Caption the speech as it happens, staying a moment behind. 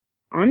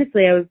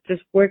Honestly, I was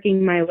just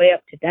working my way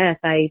up to death.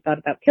 I thought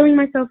about killing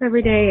myself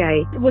every day.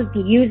 I was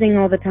using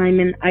all the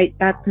time, and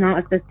that's not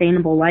a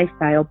sustainable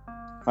lifestyle.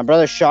 My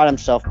brother shot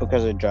himself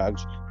because of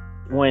drugs.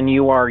 When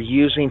you are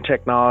using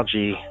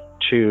technology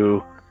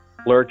to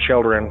lure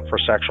children for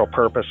sexual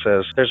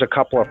purposes, there's a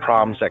couple of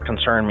problems that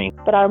concern me.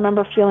 But I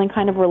remember feeling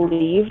kind of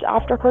relieved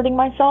after hurting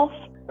myself.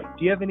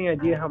 Do you have any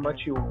idea how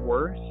much you're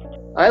worth?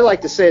 I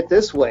like to say it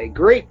this way: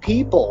 great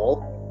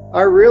people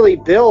are really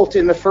built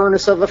in the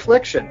furnace of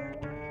affliction.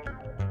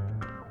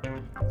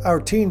 Our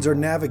teens are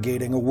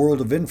navigating a world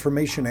of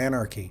information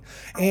anarchy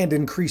and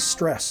increased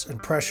stress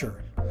and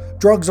pressure.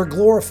 Drugs are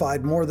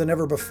glorified more than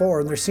ever before,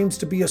 and there seems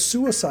to be a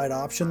suicide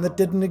option that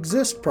didn't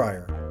exist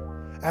prior.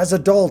 As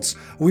adults,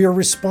 we are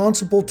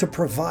responsible to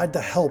provide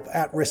the help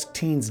at-risk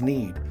teens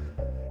need.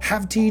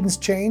 Have teens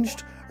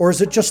changed, or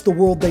is it just the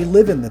world they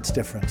live in that's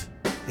different?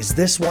 Is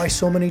this why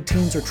so many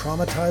teens are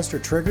traumatized or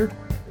triggered?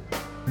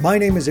 My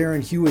name is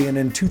Aaron Huey, and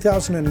in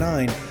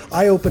 2009,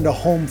 I opened a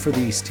home for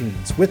these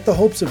teens with the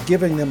hopes of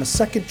giving them a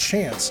second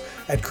chance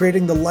at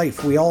creating the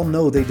life we all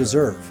know they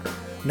deserve.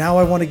 Now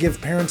I want to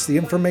give parents the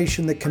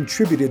information that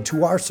contributed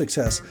to our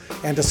success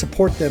and to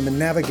support them in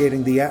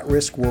navigating the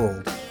at-risk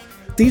world.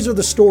 These are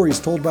the stories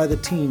told by the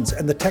teens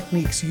and the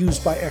techniques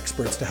used by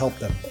experts to help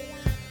them.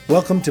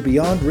 Welcome to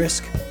Beyond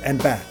Risk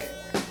and Back.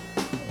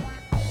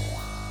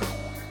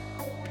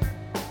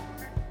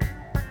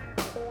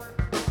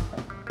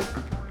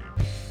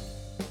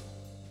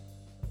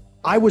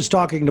 I was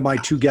talking to my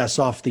two guests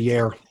off the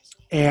air,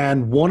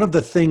 and one of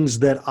the things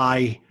that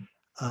I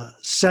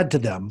said to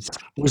them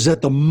was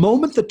that the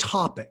moment the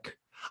topic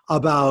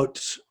about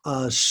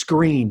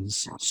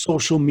screens,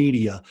 social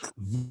media,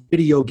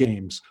 video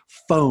games,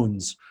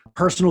 phones,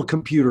 personal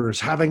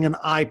computers, having an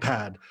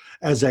iPad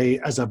as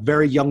a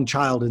very young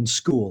child in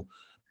school,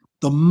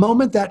 the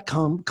moment that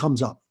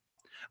comes up,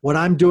 when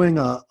I'm doing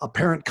a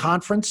parent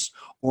conference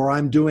or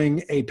I'm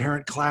doing a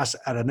parent class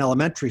at an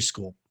elementary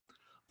school,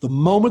 the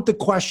moment the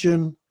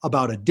question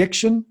about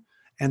addiction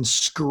and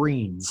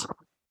screens,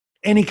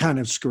 any kind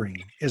of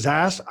screen, is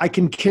asked, I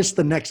can kiss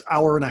the next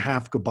hour and a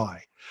half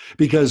goodbye,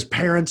 because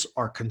parents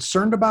are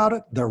concerned about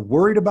it, they're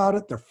worried about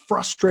it, they're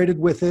frustrated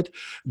with it,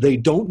 they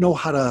don't know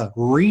how to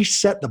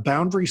reset the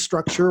boundary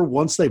structure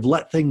once they've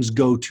let things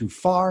go too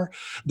far.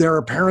 There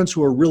are parents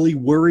who are really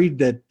worried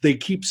that they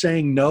keep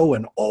saying no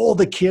and all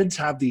the kids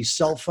have these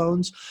cell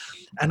phones.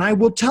 And I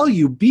will tell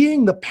you,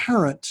 being the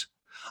parent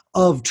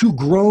of two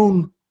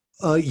grown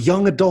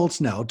young adults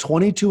now,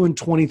 22 and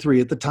 23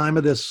 at the time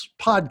of this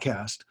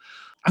podcast,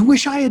 I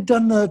wish I had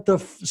done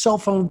the cell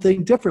phone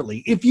thing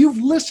differently. If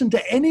you've listened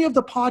to any of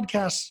the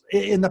podcasts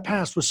in the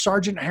past with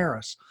Sergeant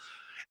Harris,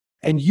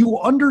 and you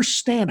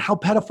understand how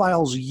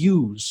pedophiles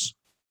use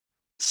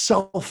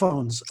cell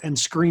phones and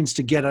screens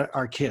to get at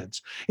our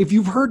kids, if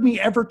you've heard me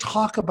ever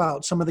talk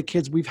about some of the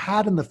kids we've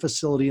had in the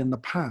facility in the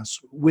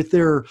past with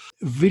their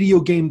video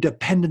game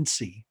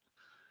dependency,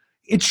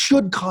 it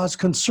should cause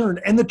concern.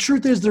 And the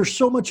truth is, there's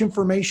so much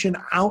information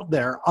out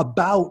there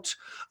about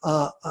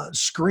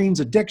screens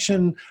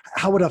addiction,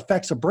 how it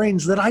affects the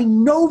brains, that I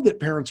know that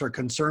parents are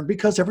concerned,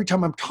 because every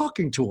time I'm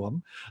talking to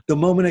them, the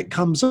moment it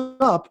comes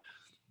up,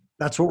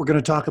 that's what we're going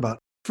to talk about.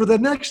 For the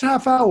next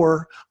half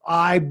hour,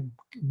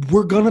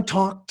 we're going to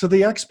talk to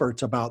the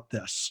experts about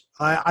this.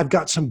 I've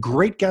got some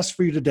great guests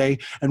for you today,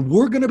 and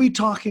we're going to be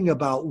talking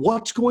about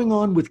what's going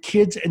on with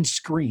kids and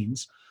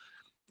screens.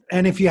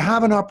 And if you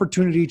have an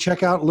opportunity,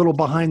 check out a little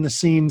behind the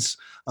scenes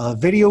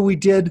video we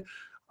did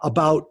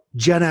about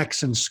Gen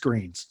X and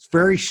screens. It's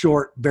very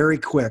short, very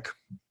quick.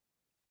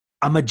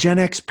 I'm a Gen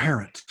X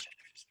parent.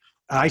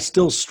 I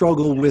still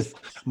struggle with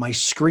my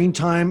screen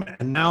time,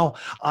 and now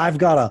I've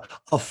got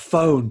a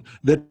phone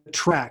that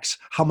tracks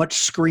how much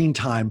screen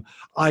time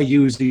I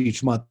use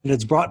each month. And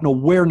it's brought an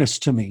awareness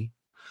to me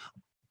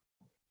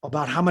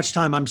about how much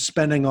time I'm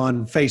spending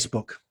on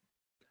Facebook.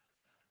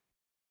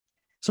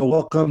 So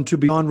welcome to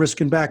Beyond Risk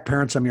and Back,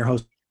 parents. I'm your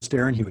host,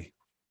 Aaron Huey.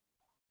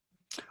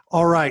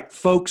 All right,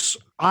 folks,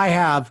 I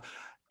have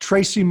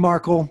Tracy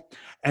Markle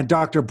and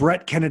Dr.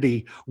 Brett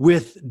Kennedy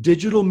with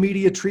Digital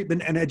Media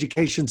Treatment and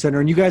Education Center.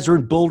 And you guys are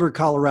in Boulder,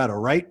 Colorado,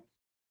 right?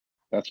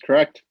 That's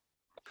correct.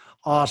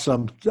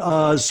 Awesome.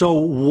 So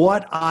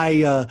what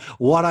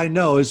I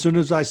know, as soon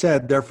as I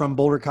said they're from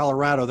Boulder,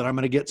 Colorado, that I'm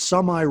going to get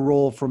some eye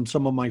roll from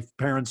some of my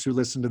parents who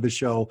listen to the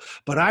show.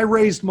 But I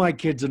raised my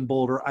kids in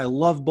Boulder. I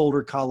love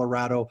Boulder,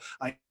 Colorado.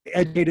 I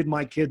educated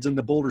my kids in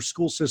the Boulder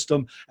school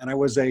system, and I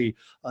was a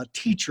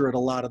teacher at a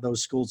lot of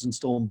those schools and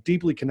still am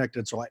deeply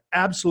connected. So I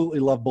absolutely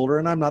love Boulder,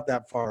 and I'm not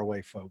that far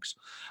away, folks.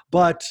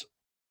 But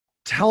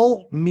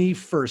tell me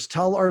first,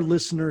 tell our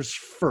listeners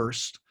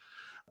first,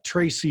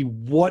 Tracy,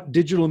 what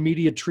Digital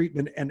Media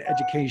Treatment and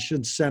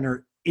Education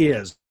Center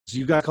is.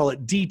 You guys call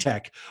it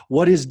DTEC.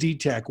 What is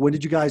DTEC? When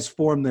did you guys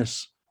form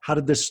this? How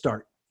did this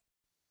start?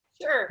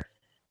 Sure.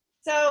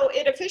 So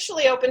it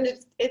officially opened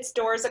its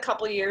doors a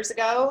couple of years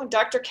ago.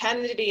 Dr.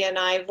 Kennedy and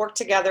I worked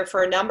together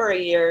for a number of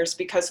years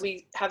because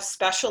we have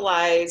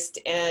specialized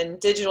in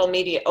digital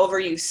media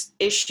overuse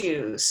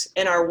issues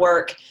in our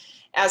work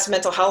as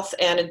mental health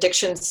and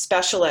addiction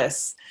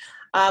specialists.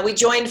 We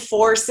joined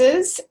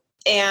forces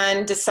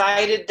and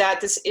decided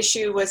that this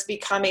issue was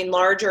becoming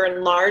larger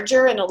and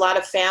larger, and a lot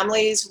of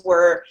families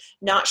were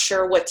not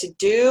sure what to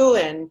do,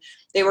 and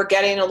they were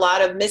getting a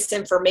lot of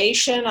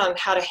misinformation on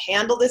how to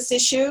handle this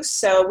issue.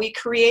 So we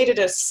created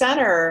a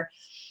center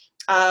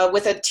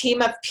with a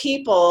team of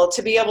people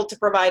to be able to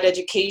provide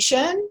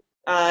education,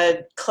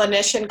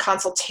 clinician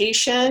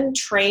consultation,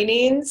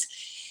 trainings,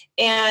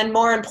 and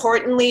more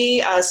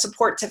importantly,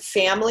 support to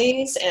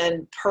families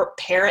and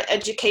parent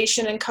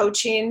education and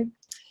coaching.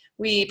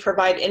 We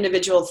provide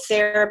individual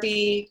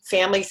therapy,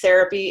 family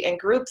therapy, and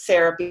group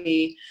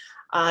therapy.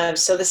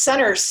 So the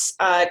center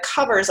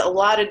covers a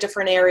lot of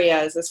different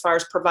areas as far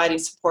as providing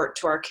support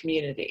to our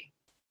community.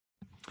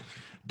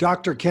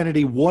 Dr.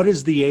 Kennedy, what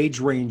is the age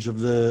range of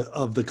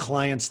the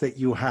clients that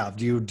you have?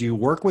 Do you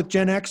work with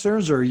Gen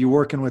Xers, or are you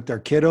working with their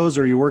kiddos,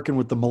 or are you working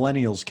with the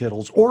millennials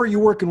kiddos, or are you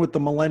working with the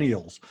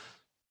millennials?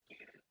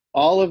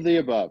 All of the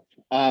above.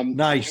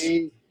 Nice.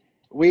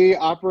 We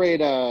operate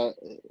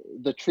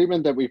the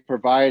treatment that we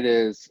provide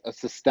is a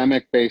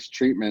systemic-based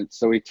treatment.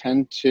 So we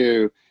tend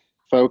to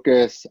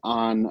focus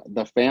on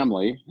the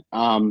family,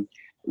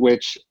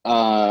 which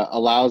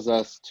allows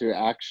us to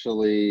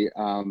actually,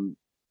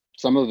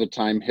 some of the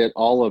time, hit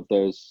all of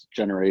those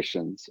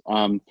generations.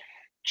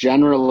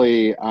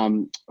 Generally,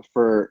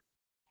 for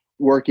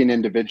working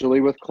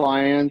individually with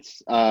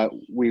clients,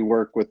 we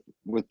work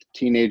with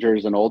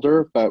teenagers and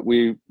older, but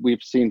we've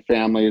seen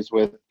families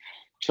with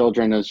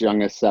children as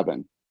young as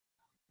 7.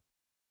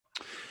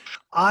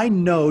 I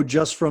know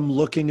just from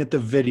looking at the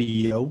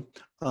video,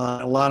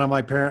 a lot of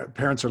my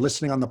parents are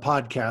listening on the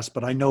podcast,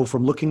 but I know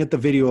from looking at the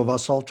video of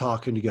us all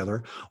talking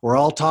together, we're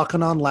all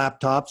talking on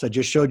laptops. I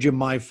just showed you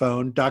my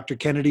phone. Dr.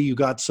 Kennedy, you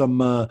got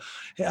some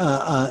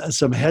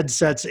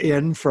headsets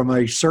in from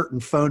a certain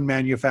phone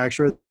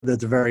manufacturer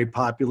that's very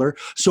popular.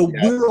 So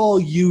we're all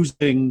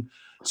using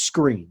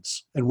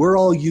screens, and we're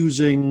all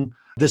using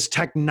this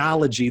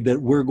technology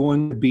that we're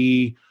going to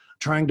be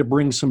trying to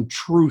bring some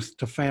truth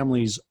to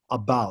families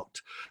about.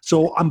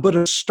 So I'm going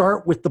to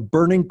start with the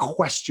burning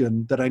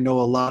question that I know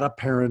a lot of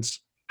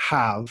parents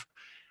have.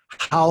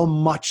 How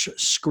much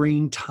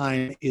screen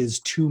time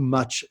is too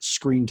much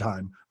screen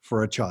time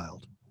for a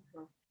child?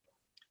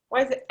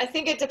 Well, I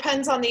think it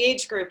depends on the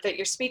age group that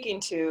you're speaking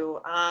to.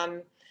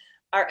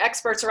 Our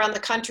experts around the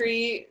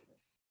country,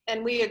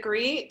 and we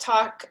agree,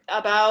 talk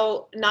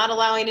about not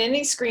allowing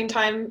any screen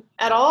time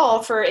at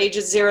all for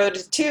ages 0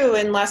 to 2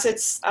 unless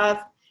it's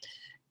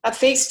a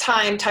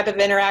FaceTime type of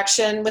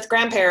interaction with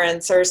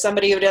grandparents or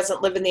somebody who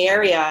doesn't live in the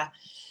area.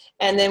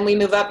 And then we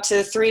move up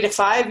to 3 to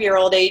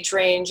 5-year-old age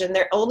range, and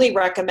they only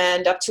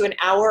recommend up to an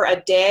hour a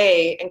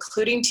day,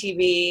 including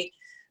TV,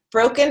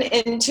 broken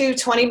into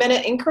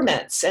 20-minute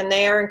increments. And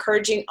they are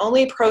encouraging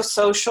only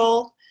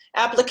pro-social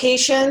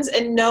applications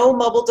and no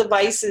mobile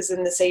devices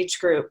in this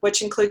age group,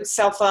 which includes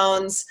cell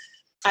phones,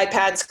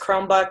 iPads,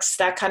 Chromebooks,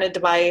 that kind of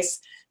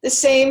device. The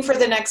same for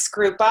the next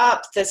group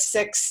up, the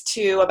 6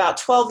 to about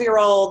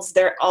 12-year-olds.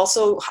 They're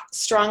also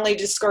strongly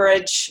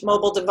discourage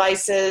mobile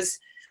devices,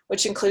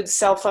 which includes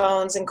cell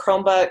phones and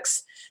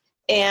Chromebooks.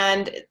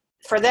 And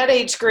for that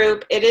age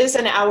group, it is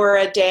an hour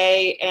a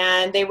day,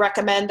 and they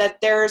recommend that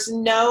there's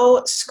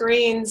no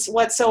screens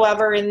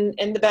whatsoever in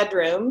the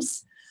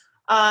bedrooms,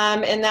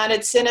 and that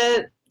it's in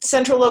a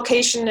central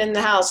location in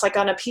the house, like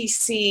on a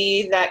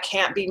PC that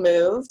can't be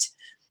moved.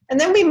 And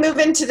then we move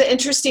into the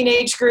interesting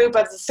age group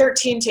of the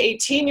 13 to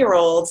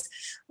 18-year-olds,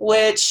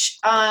 which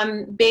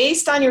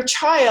based on your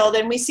child,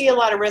 and we see a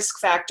lot of risk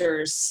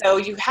factors. So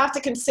you have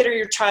to consider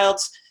your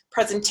child's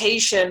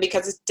presentation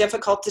because it's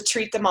difficult to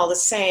treat them all the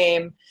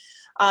same,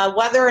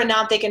 whether or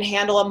not they can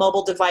handle a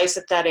mobile device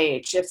at that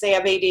age. If they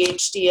have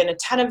ADHD and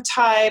attentive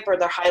type, or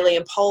they're highly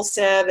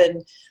impulsive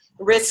and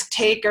risk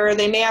taker,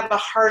 they may have a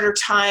harder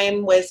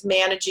time with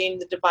managing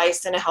the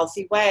device in a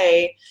healthy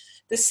way.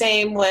 The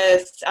same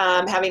with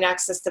having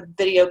access to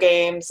video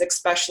games,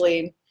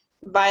 especially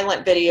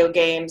violent video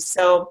games.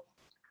 So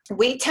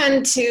we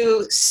tend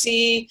to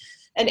see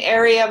an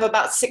area of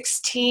about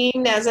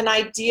 16 as an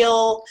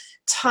ideal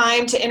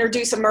time to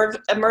introduce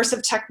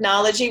immersive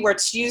technology where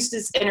it's used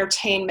as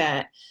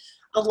entertainment.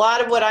 A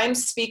lot of what I'm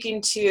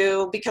speaking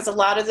to, because a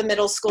lot of the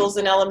middle schools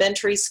and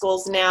elementary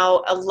schools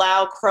now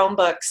allow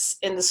Chromebooks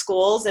in the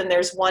schools, and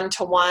there's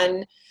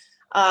one-to-one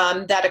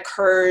that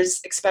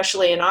occurs,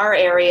 especially in our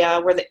area,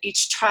 where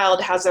each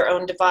child has their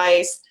own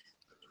device.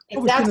 I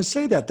was going to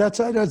say that's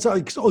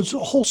like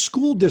whole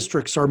school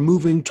districts are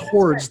moving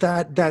towards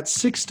that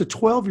 6 to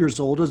 12 years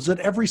old, is that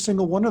every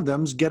single one of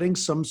them is getting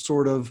some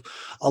sort of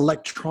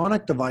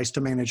electronic device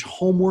to manage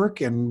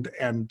homework and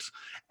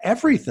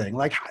everything.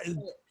 Like,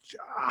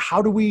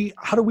 how do we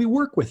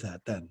work with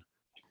that then?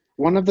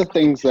 One of the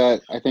things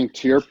that I think,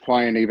 to your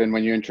point, even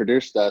when you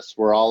introduced us,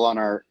 we're all on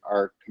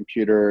our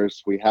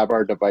computers, we have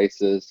our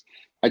devices.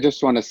 I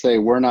just want to say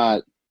we're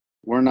not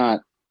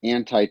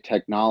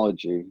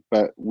anti-technology,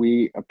 but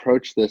we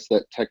approach this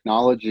that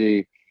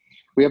technology,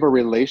 we have a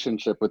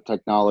relationship with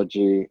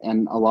technology,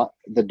 and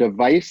the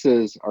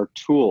devices are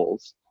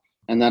tools,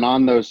 and then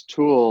on those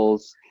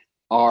tools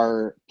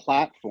are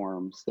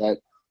platforms that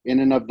in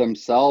and of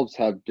themselves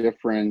have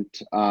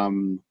different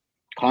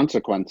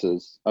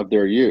consequences of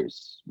their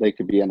use. They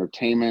could be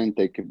entertainment,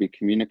 they could be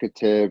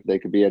communicative, they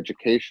could be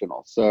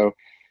educational. So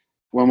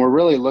when we're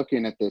really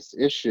looking at this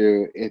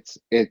issue,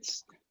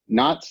 it's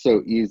not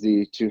so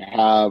easy to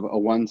have a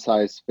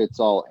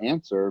one-size-fits-all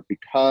answer,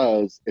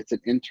 because it's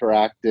an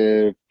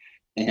interactive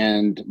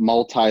and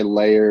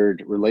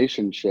multi-layered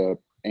relationship.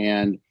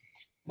 And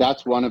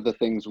that's one of the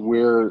things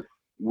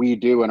we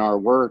do in our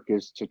work,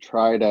 is to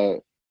try to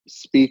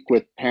speak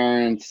with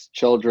parents,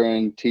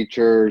 children,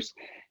 teachers,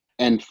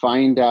 and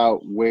find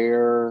out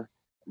where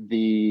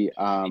the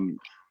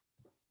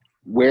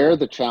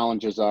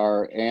challenges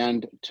are,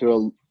 and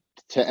to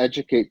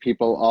educate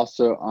people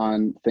also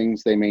on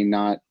things they may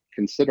not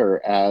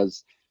consider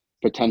as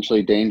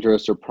potentially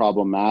dangerous or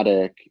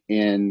problematic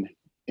in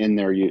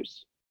their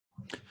use.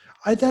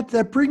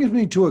 That brings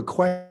me to a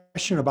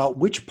question about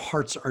which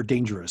parts are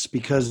dangerous,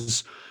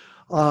 because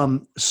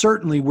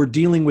certainly we're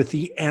dealing with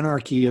the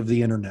anarchy of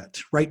the internet,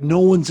 right? No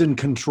one's in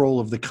control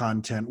of the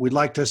content. We'd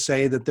like to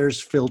say that there's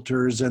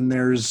filters and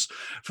there's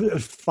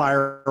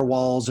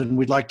firewalls, and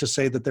we'd like to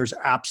say that there's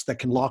apps that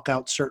can lock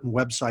out certain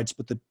websites.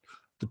 But the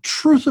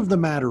truth of the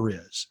matter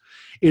is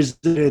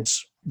that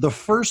it's the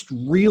first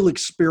real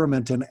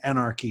experiment in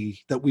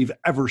anarchy that we've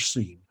ever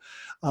seen.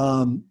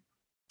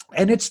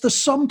 And it's the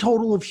sum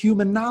total of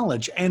human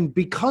knowledge. And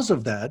because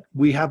of that,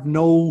 we have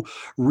no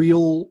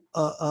real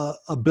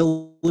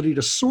ability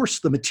to source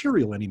the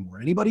material anymore.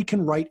 Anybody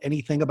can write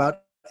anything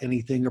about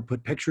anything or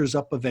put pictures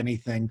up of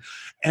anything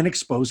and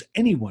expose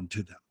anyone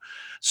to them.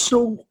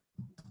 So,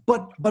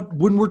 but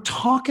when we're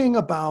talking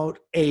about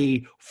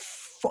a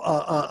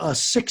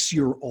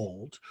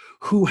 6-year-old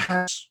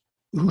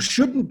who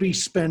shouldn't be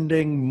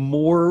spending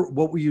more,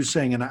 what were you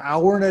saying, an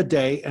hour in a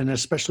day, and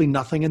especially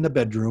nothing in the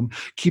bedroom,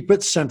 keep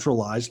it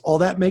centralized. All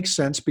that makes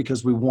sense,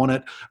 because we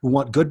want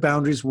good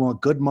boundaries, we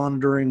want good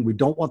monitoring, we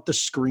don't want the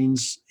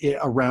screens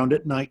around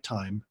at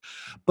nighttime.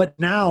 But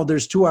now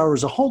there's 2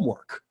 hours of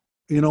homework,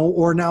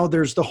 or now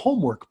there's the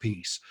homework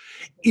piece.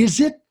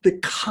 Is it the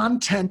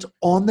content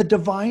on the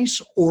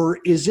device, or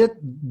is it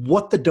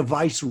what the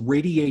device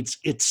radiates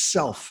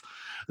itself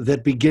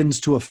that begins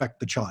to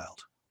affect the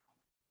child?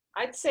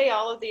 I'd say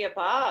all of the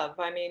above.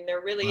 I mean, there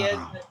really is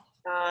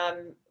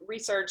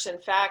research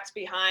and facts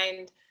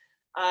behind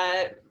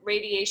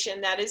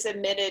radiation that is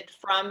emitted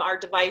from our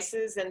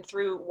devices and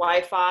through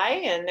Wi-Fi,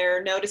 and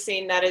they're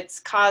noticing that it's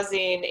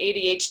causing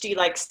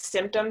ADHD-like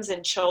symptoms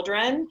in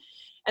children.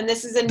 And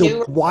this is new.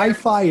 The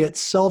Wi-Fi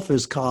itself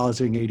is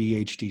causing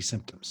ADHD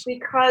symptoms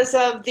because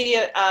of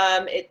the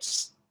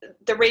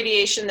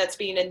radiation that's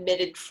being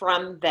emitted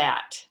from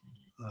that.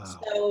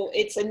 So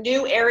it's a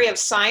new area of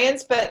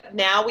science, but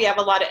now we have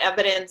a lot of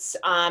evidence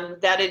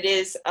that it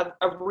is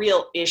a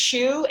real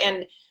issue.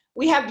 And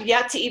we have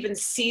yet to even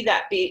see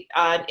that be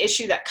an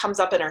issue that comes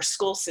up in our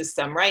school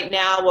system. Right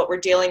now, what we're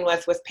dealing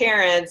with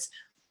parents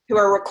who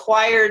are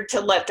required to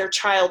let their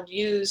child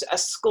use a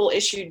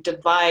school-issued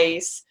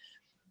device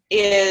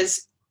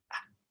is,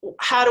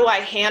 how do I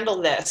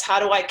handle this? How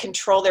do I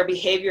control their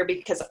behavior,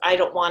 because I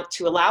don't want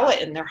to allow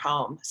it in their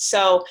home?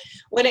 So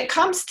when it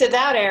comes to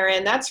that,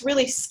 Aaron, that's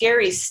really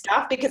scary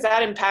stuff, because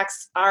that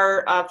impacts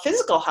our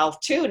physical health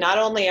too, not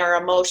only our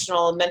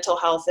emotional and mental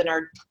health and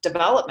our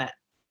development.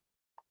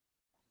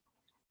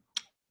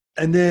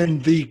 And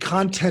then the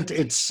content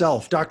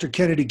itself. Dr.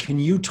 Kennedy, can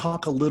you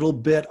talk a little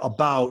bit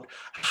about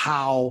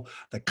how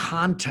the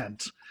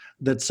content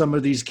that some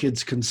of these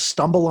kids can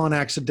stumble on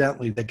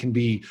accidentally, that can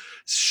be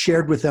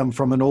shared with them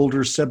from an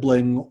older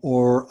sibling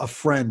or a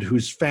friend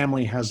whose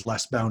family has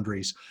less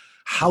boundaries,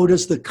 how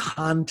does the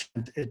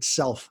content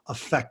itself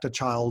affect a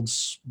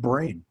child's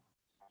brain?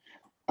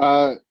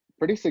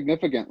 Pretty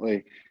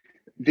significantly.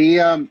 We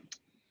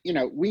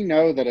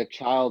know that a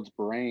child's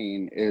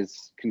brain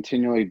is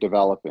continually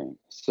developing.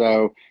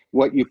 So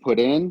what you put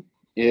in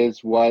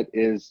is what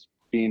is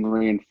being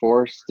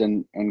reinforced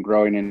and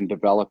growing and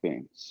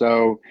developing.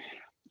 So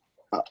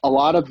a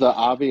lot of the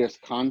obvious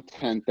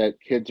content that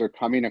kids are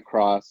coming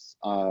across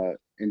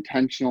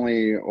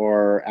intentionally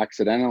or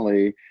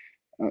accidentally,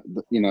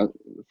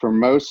 for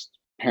most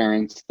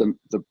parents,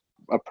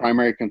 a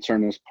primary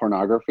concern is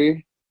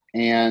pornography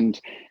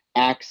and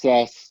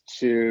access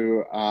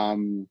to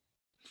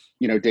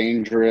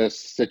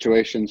dangerous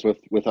situations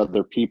with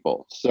other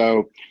people.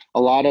 So a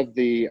lot of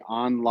the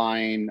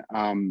online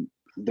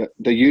the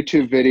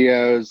YouTube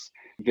videos,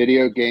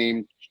 video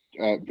game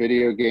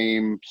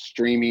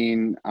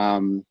streaming,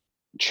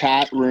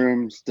 chat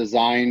rooms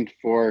designed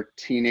for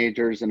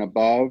teenagers and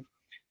above.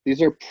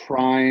 These are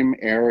prime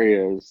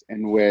areas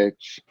in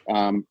which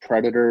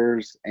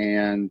predators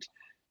and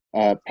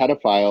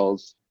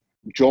pedophiles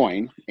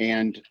join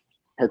and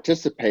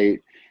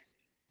participate,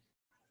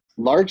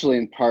 largely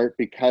in part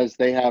because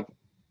they have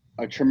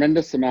a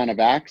tremendous amount of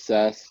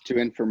access to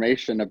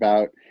information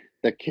about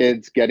the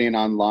kids getting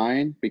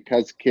online,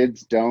 because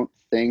kids don't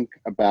think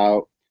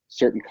about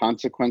certain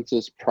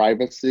consequences,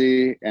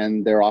 privacy,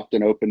 and they're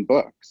often open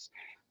books.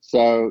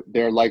 So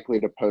they're likely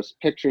to post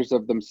pictures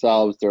of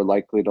themselves. They're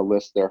likely to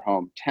list their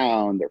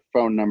hometown, their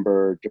phone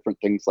number, different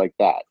things like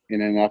that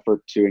in an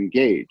effort to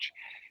engage.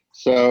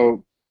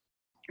 So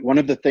one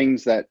of the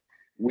things that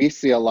we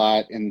see a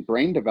lot in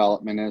brain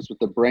development is with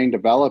the brain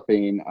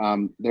developing,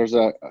 there's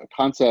a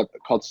concept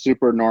called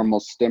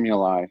supernormal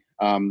stimuli,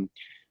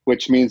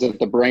 which means that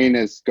the brain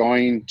is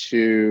going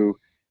to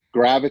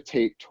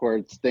gravitate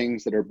towards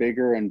things that are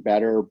bigger and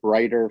better,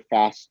 brighter,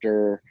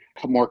 faster,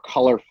 more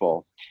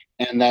colorful.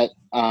 And that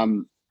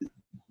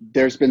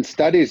there's been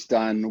studies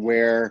done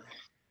where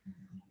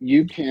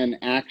you can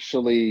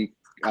actually,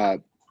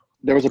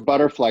 there was a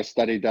butterfly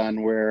study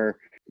done where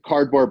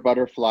cardboard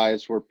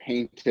butterflies were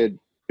painted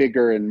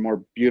bigger and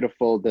more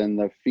beautiful than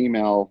the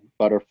female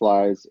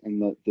butterflies,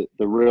 and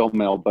the real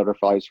male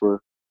butterflies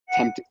were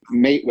attempting to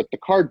mate with the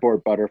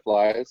cardboard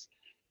butterflies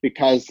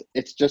because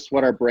it's just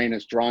what our brain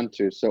is drawn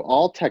to. So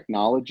all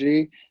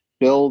technology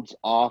builds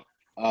off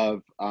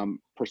of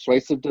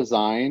persuasive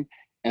design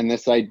and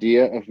this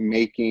idea of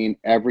making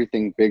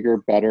everything bigger,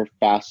 better,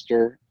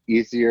 faster,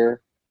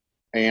 easier,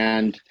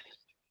 and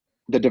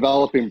the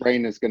developing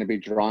brain is going to be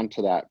drawn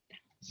to that.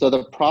 So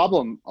the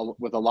problem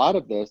with a lot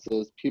of this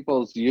is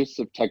people's use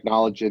of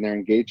technology and their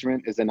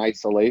engagement is in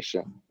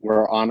isolation.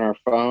 We're on our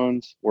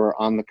phones, we're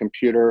on the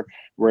computer,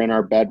 we're in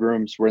our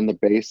bedrooms, we're in the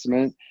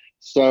basement.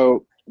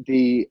 So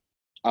the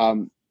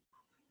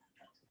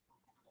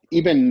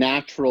even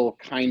natural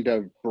kind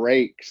of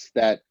breaks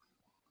that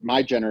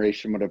my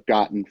generation would have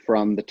gotten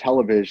from the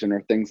television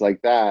or things like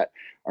that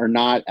are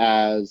not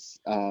as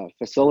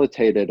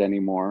facilitated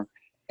anymore.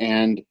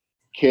 And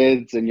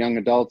kids and young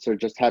adults are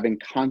just having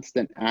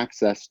constant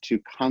access to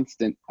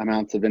constant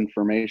amounts of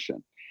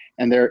information.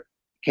 And they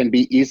can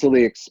be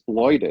easily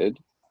exploited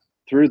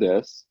through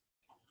this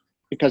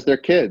because they're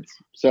kids.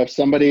 So if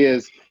somebody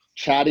is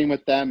chatting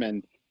with them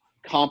and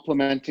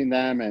complimenting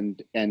them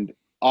and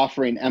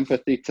offering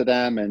empathy to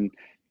them, and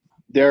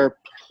there are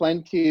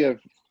plenty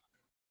of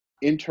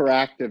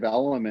interactive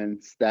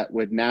elements that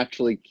would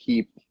naturally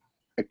keep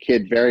a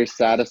kid very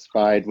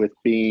satisfied with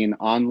being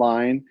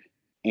online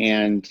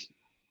and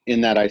in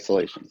that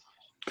isolation.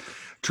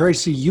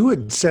 Tracy, you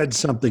had said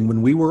something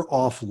when we were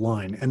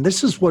offline, and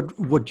this is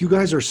what you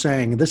guys are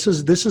saying. This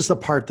is the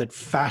part that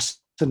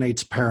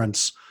fascinates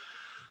parents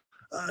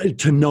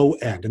to no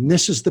end, and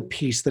this is the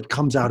piece that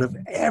comes out of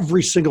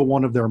every single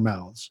one of their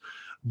mouths.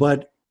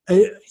 But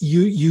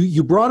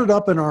you brought it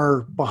up in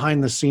our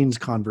behind the scenes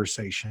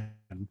conversation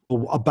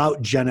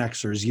about Gen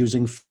Xers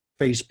using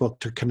Facebook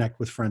to connect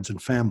with friends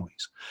and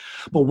families.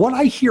 But what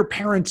I hear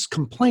parents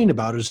complain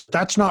about is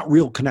that's not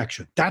real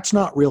connection. That's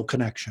not real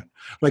connection.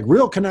 Like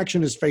real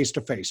connection is face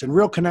to face, and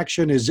real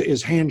connection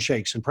is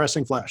handshakes and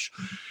pressing flesh.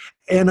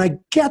 And I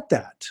get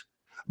that.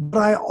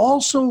 But I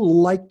also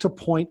like to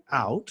point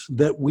out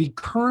that we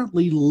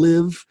currently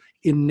live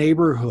in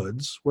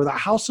neighborhoods where the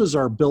houses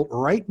are built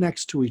right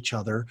next to each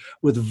other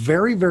with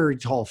very, very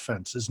tall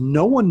fences.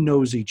 No one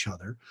knows each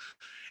other.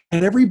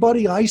 And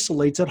everybody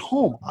isolates at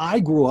home. I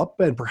grew up,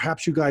 and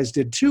perhaps you guys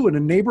did too, in a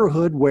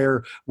neighborhood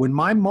where when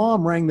my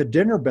mom rang the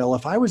dinner bell,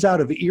 if I was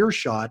out of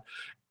earshot,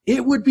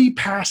 it would be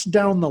passed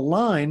down the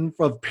line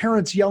of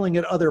parents yelling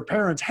at other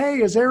parents,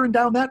 "Hey, is Aaron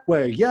down that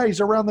way? Yeah, he's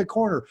around the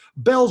corner.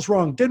 Bell's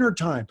rung, dinner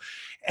time."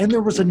 And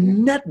there was a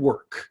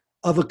network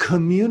of a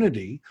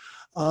community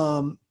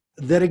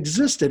that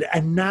existed.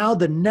 And now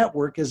the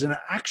network is an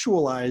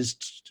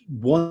actualized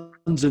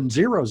ones and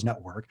zeros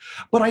network.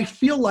 But I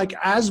feel like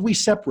as we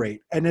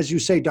separate, and as you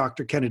say,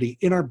 Dr. Kennedy,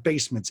 in our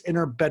basements, in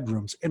our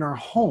bedrooms, in our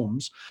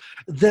homes,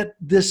 that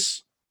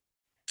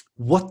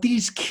what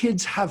these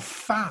kids have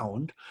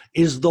found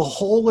is the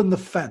hole in the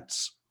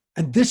fence.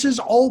 And this is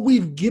all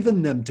we've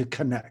given them to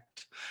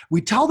connect.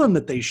 We tell them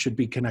that they should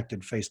be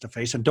connected face to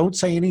face, and don't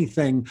say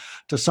anything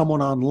to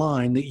someone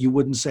online that you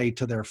wouldn't say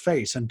to their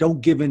face, and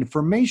don't give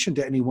information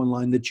to anyone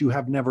online that you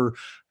have never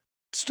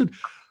stood.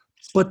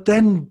 But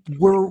then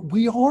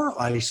we are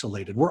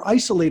isolated. We're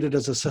isolated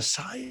as a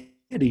society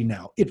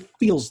now. It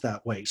feels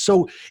that way.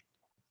 So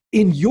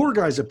in your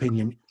guys'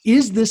 opinion,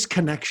 is this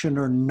connection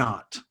or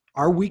not?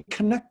 Are we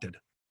connected?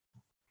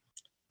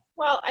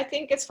 Well, I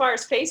think as far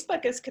as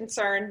Facebook is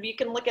concerned, you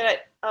can look at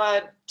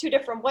it two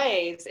different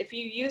ways. If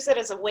you use it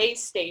as a way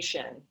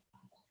station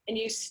and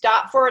you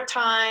stop for a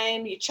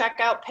time, you check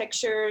out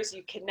pictures,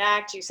 you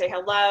connect, you say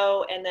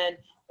hello, and then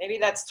maybe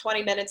that's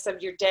 20 minutes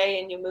of your day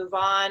and you move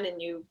on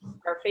and you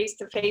are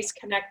face-to-face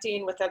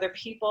connecting with other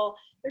people.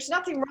 There's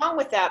nothing wrong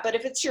with that. But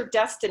if it's your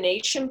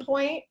destination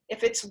point,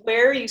 if it's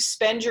where you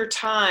spend your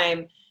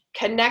time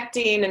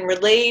connecting and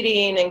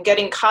relating and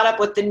getting caught up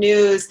with the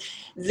news,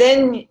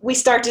 then we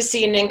start to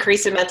see an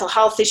increase in mental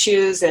health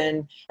issues.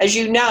 And as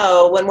you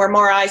know, when we're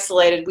more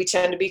isolated, we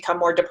tend to become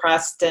more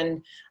depressed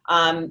and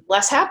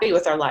less happy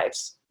with our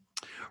lives.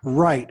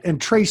 Right. And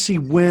Tracy,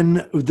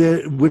 when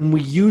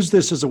we use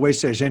this as a way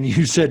station, and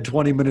you said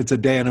 20 minutes a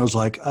day, and I was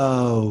like,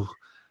 oh,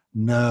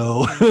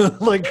 no.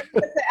 Like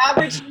the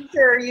average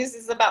user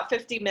uses about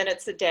 50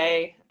 minutes a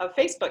day of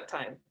Facebook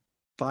time.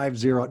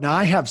 50. Now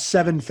I have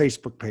 7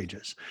 Facebook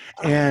pages,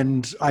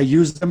 and I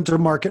use them to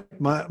market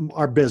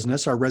our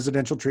business, our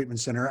residential treatment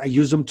center. I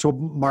use them to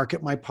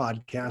market my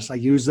podcast. I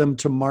use them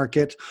to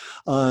market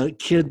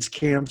kids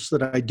camps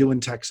that I do in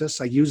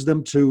Texas. I use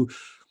them to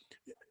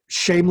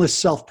shameless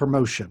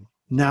self-promotion.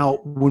 Now,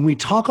 when we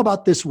talk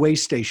about this way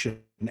station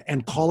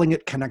and calling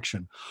it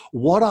connection,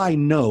 what I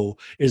know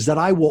is that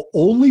I will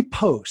only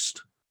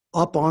post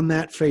up on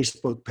that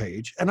Facebook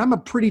page, and I'm a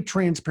pretty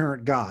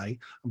transparent guy.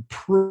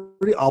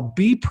 I'll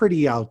be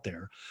pretty out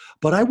there,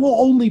 but I will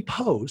only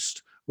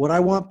post what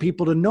I want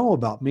people to know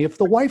about me. If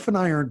the wife and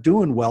I aren't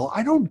doing well,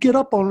 I don't get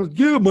up on,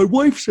 yeah, my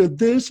wife said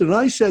this and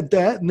I said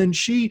that, and then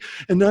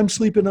I'm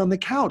sleeping on the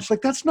couch.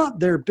 Like, that's not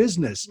their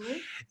business. Mm-hmm.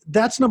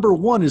 That's number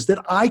one, is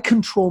that I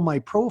control my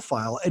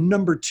profile. And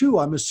number two,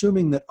 I'm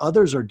assuming that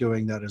others are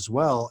doing that as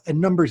well.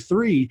 And number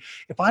three,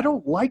 if I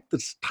don't like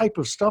this type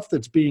of stuff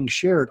that's being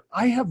shared,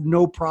 I have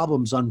no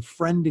problems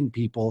unfriending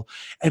people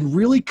and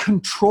really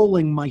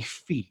controlling my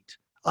feed.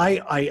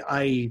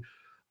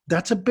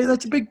 That's a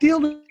big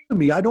deal to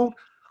me.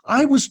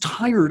 I was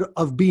tired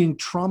of being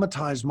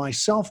traumatized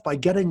myself by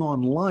getting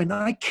online.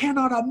 I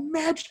cannot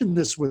imagine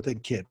this with a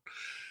kid,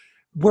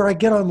 where I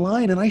get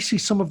online and I see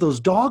some of those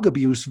dog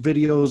abuse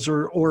videos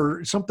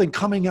or something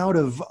coming out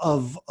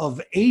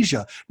of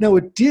Asia. Now,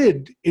 it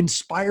did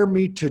inspire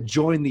me to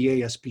join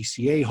the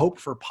ASPCA, Hope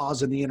for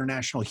Paws in the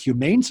International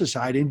Humane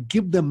Society, and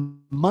give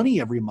them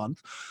money every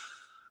month.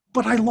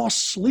 But I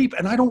lost sleep,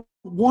 and I don't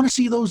want to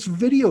see those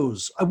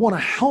videos. I want to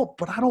help,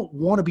 but I don't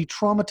want to be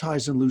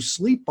traumatized and lose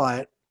sleep by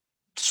it.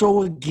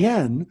 So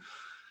again,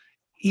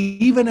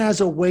 even as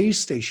a way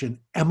station,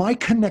 am I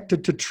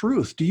connected to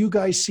truth? Do you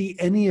guys see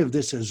any of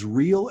this as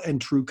real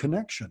and true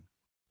connection?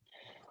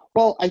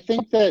 Well, I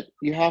think that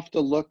you have to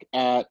look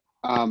at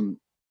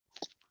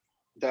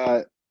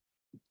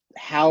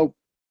how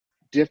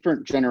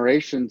different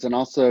generations and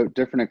also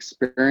different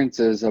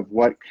experiences of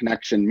what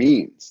connection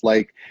means.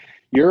 Like,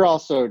 you're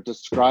also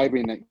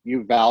describing that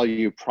you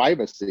value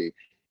privacy.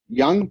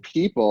 Young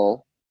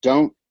people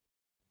don't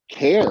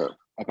care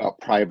about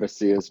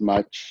privacy as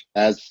much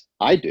as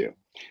I do.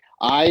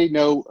 I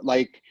know,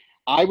 like,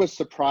 I was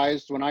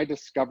surprised when I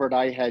discovered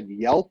I had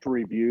Yelp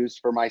reviews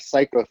for my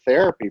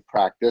psychotherapy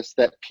practice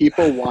that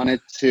people wanted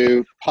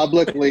to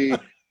publicly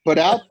put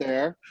out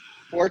there.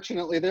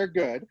 Fortunately, they're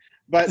good,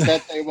 but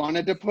that they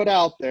wanted to put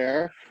out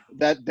there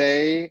that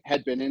they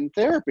had been in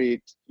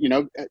therapy. You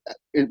know,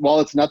 while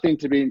it's nothing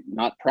to be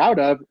not proud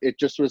of, it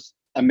just was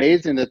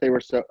amazing that they were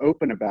so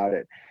open about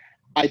it.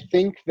 I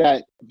think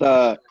that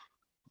the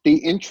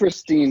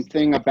interesting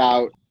thing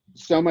about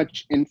so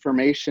much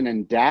information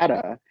and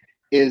data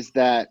is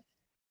that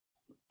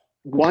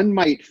one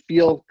might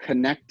feel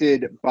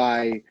connected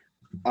by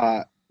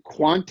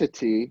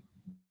quantity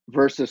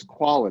versus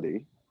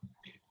quality.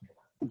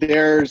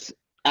 There's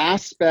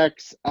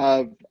aspects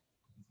of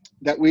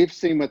that we've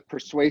seen with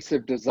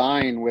persuasive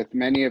design with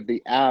many of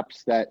the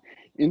apps, that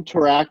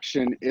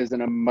interaction is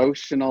an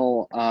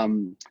emotional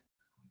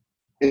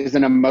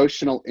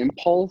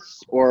impulse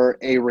or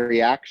a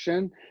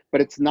reaction, but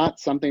it's not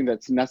something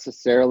that's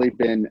necessarily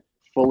been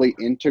fully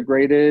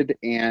integrated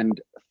and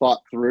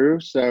thought through.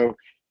 So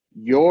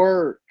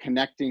you're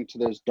connecting to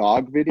those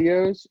dog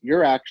videos,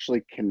 you're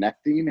actually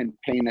connecting and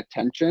paying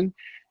attention.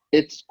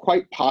 It's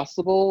quite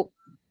possible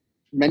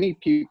many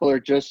people are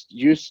just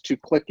used to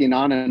clicking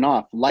on and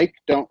off, like,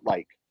 don't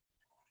like.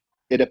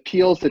 It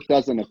appeals, it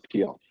doesn't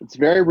appeal. It's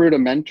very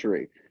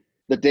rudimentary.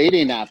 The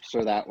dating apps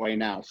are that way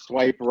now.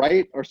 Swipe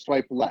right or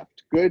swipe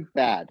left, good,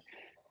 bad.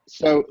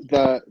 So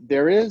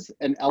there is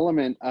an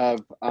element of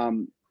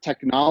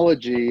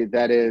technology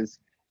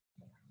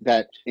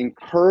that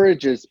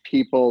encourages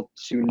people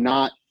to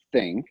not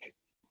think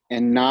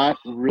and not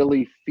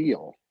really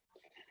feel.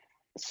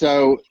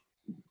 So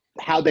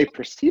how they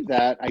perceive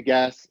that, I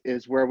guess,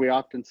 is where we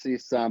often see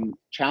some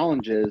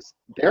challenges.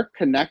 Their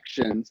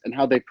connections and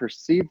how they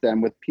perceive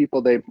them with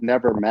people they've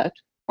never met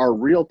are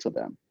real to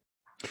them.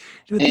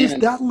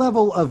 That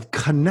level of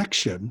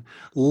connection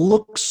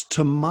looks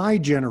to my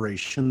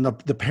generation, the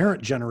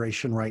parent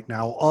generation right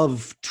now,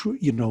 of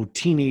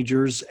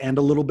teenagers and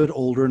a little bit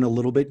older and a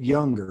little bit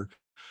younger,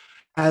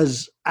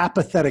 as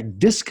apathetic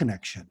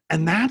disconnection.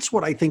 And that's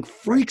what I think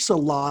freaks a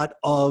lot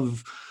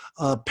of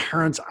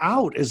parents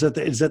out, is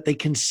that they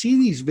can see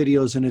these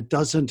videos and it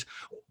doesn't.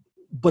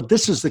 But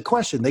this is the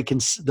question: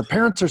 the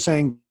parents are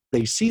saying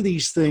they see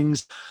these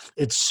things,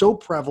 it's so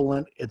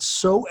prevalent, it's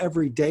so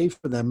everyday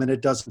for them, and it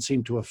doesn't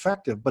seem to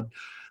affect it. But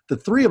the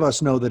three of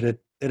us know that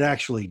it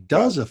actually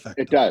does affect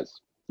them. It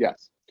does,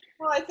 yes.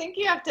 Well, I think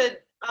you have to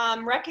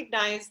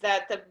recognize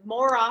that the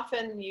more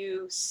often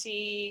you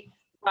see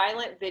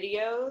violent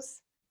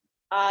videos,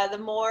 the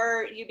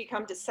more you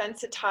become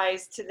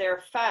desensitized to their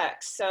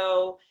effects.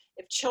 So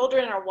if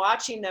children are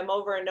watching them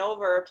over and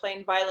over,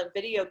 playing violent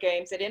video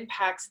games, it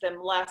impacts them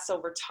less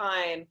over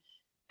time.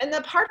 And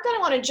the part that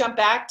I want to jump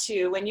back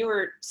to, when you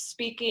were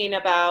speaking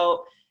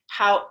about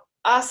how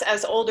us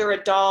as older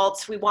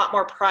adults, we want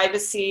more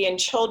privacy, and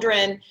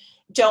children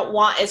don't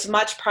want as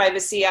much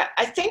privacy.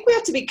 I think we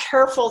have to be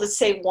careful to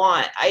say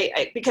want,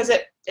 because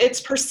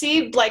it's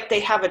perceived like they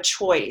have a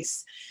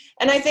choice.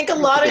 And I think a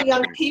lot of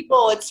young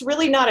people, it's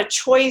really not a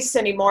choice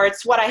anymore.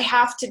 It's what I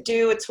have to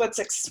do. It's what's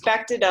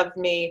expected of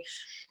me.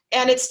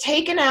 And it's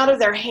taken out of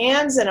their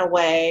hands in a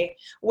way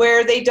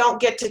where they don't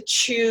get to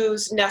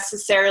choose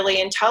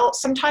necessarily until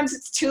sometimes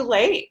it's too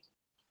late.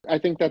 I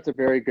think that's a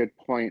very good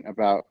point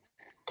about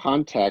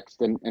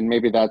context. And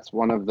maybe that's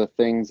one of the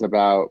things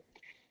about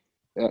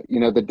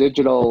the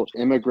digital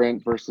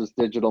immigrant versus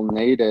digital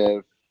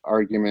native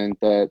argument,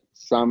 that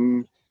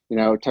some,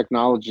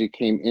 technology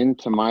came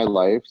into my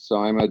life, so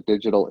I'm a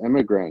digital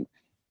immigrant.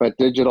 But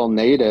digital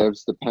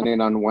natives, depending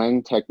on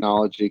when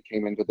technology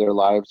came into their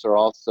lives, are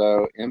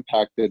also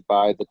impacted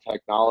by the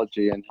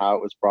technology and how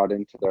it was brought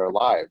into their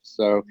lives.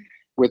 So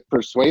with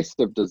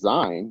persuasive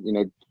design,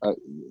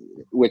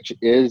 which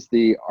is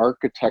the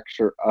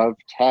architecture of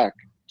tech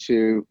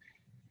to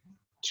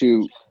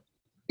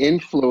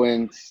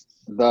influence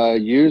the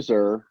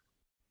user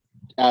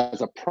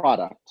as a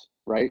product,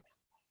 right?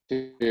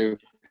 To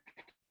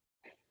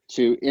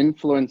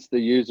influence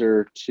the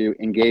user to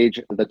engage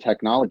the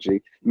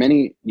technology.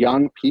 Many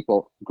young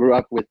people grew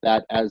up with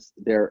that as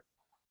the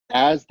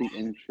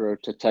intro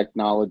to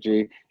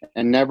technology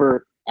and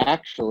never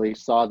actually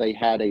saw they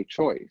had a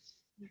choice.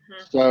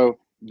 Mm-hmm. So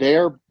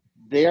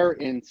they're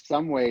in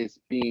some ways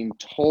being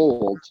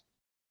told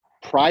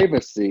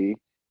privacy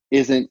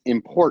isn't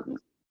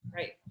important.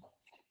 Right.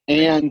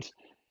 And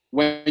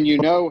when you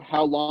know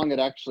how long it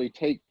actually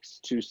takes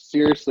to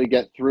seriously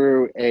get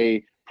through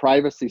a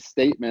privacy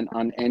statement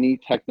on any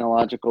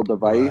technological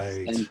device,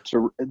 right,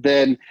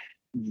 then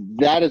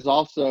that is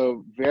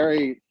also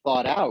very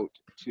thought out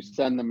to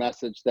send the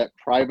message that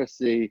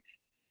privacy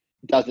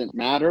doesn't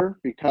matter,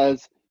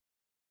 because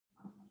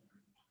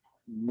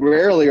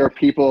rarely are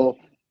people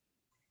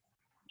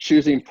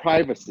choosing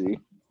privacy,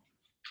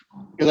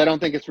 because I don't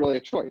think it's really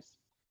a choice.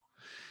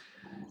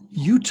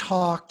 You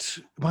talked,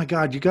 my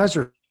God, you guys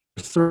are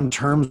throwing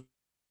terms.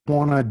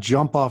 Want to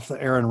jump off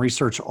the air and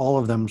research all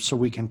of them so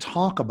we can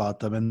talk about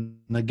them. And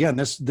again,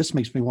 this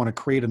makes me want to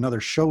create another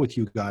show with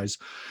you guys.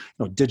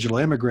 Digital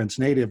immigrants,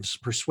 natives,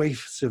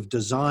 persuasive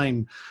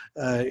design,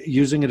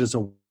 using it as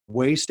a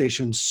way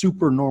station,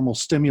 super normal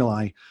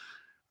stimuli.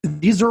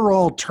 These are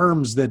all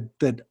terms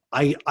that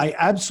I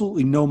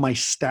absolutely know my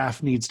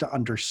staff needs to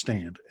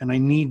understand, and I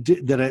need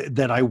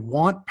that I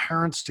want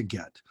parents to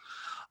get.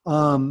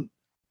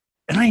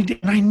 And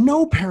I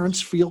know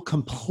parents feel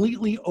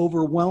completely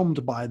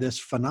overwhelmed by this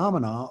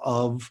phenomena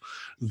of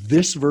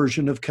this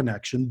version of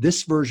connection,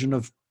 this version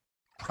of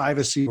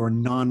privacy or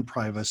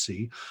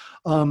non-privacy,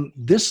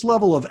 this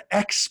level of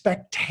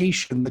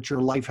expectation that your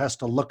life has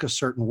to look a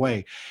certain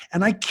way.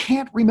 And I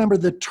can't remember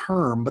the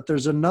term, but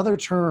there's another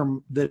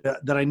term that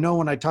I know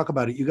when I talk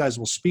about it, you guys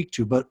will speak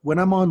to. But when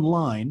I'm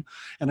online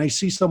and I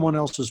see someone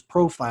else's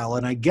profile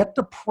and I get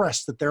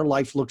depressed that their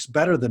life looks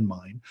better than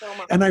mine,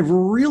 and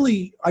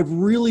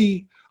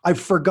I've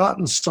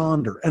forgotten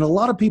Sonder, and a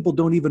lot of people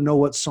don't even know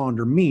what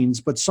Sonder means,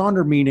 but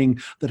Sonder meaning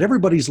that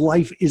everybody's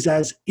life is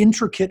as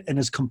intricate and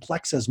as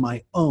complex as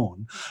my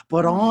own.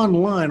 But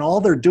online, all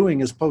they're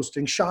doing is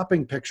posting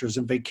shopping pictures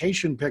and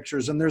vacation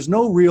pictures, and there's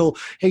no real,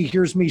 hey,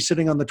 here's me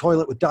sitting on the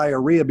toilet with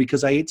diarrhea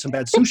because I ate some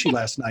bad sushi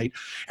last night.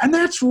 And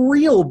that's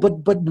real,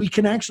 but we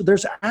can actually,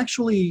 there's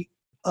actually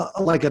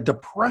like a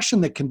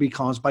depression that can be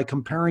caused by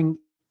comparing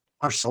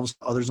ourselves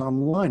to others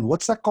online.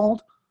 What's that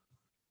called?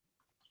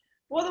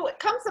 Well, what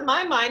comes to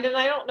my mind, and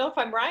I don't know if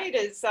I'm right,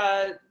 is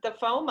the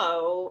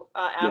FOMO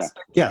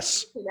aspect. Yeah.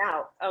 Yes.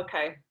 Out.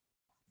 Okay.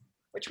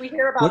 Which we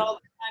hear about all the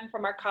time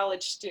from our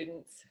college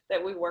students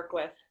that we work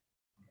with.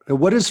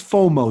 What is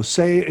FOMO?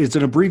 Say it's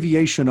an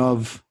abbreviation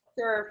of?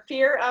 Sure.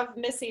 Fear of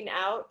missing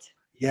out.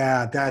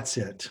 Yeah, that's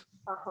it.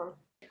 Uh-huh.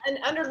 And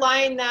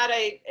underlying that,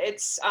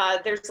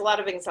 there's a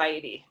lot of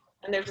anxiety,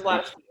 and there's a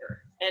lot of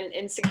fear and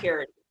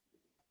insecurity.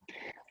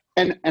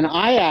 And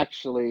I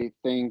actually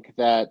think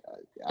that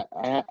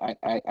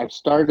I've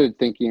started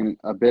thinking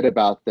a bit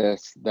about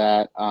this,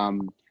 that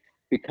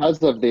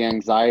because of the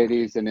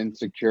anxieties and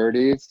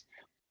insecurities,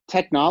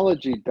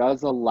 technology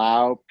does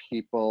allow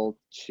people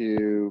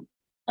to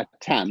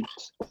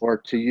attempt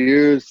or to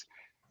use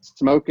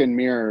smoke and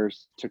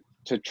mirrors to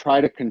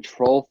try to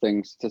control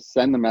things, to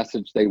send the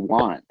message they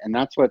want. And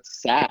that's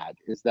what's sad,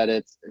 is that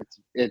it's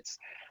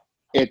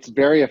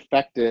very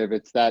effective.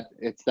 It's that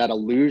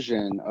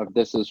illusion of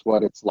this is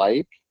what it's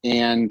like.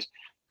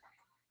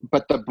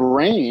 But the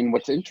brain,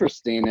 what's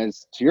interesting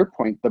is, to your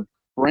point, the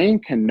brain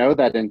can know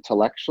that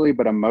intellectually,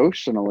 but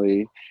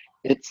emotionally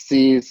it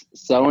sees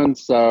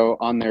so-and-so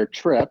on their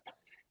trip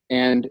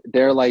and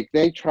they're like,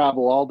 they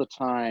travel all the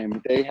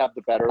time, they have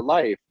the better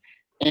life.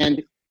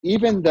 And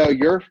even though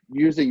you're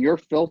using your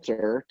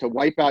filter to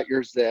wipe out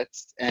your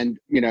zits and,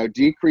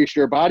 decrease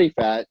your body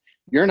fat,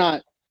 you're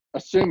not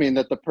assuming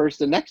that the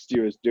person next to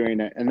you is doing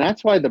it. And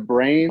that's why the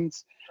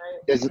brains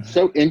is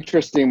so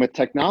interesting with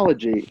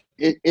technology.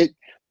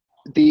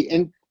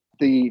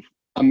 The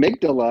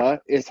amygdala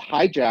is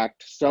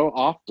hijacked so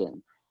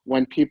often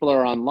when people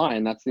are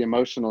online. That's the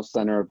emotional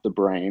center of the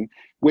brain,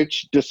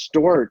 which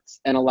distorts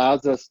and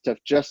allows us to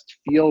just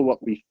feel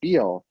what we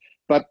feel.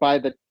 But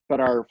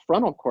our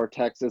frontal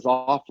cortex is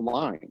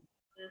offline,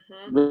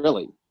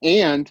 really.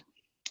 And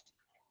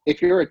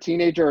if you're a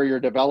teenager or you're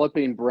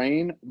developing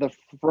brain, the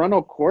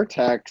frontal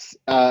cortex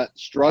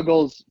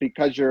struggles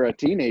because you're a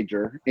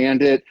teenager,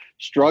 and it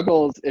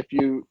struggles if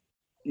you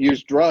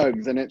use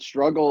drugs, and it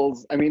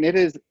struggles. I mean, it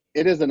is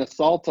an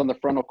assault on the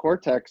frontal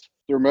cortex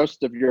through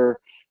most of your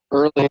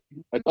early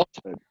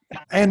adulthood.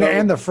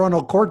 And the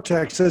frontal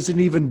cortex isn't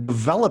even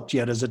developed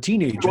yet as a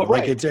teenager. Well,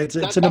 Like right. it's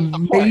That's a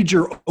the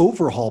major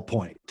overhaul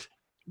point.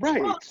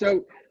 Right. Well,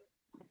 So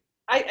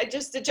I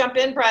just to jump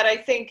in, Brad, I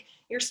think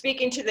you're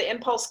speaking to the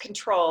impulse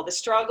control, the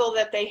struggle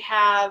that they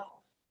have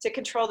to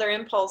control their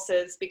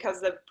impulses because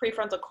the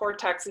prefrontal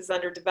cortex is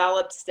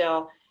underdeveloped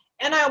still.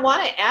 And I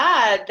want to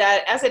add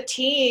that as a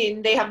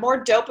teen, they have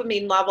more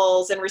dopamine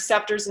levels and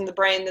receptors in the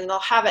brain than they'll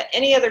have at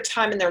any other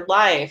time in their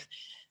life.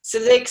 So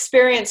they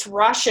experience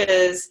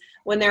rushes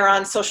when they're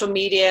on social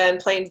media and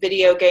playing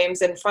video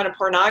games in front of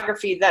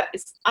pornography that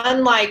is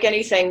unlike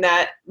anything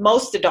that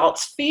most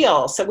adults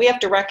feel. So we have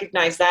to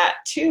recognize that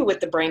too with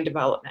the brain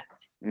development.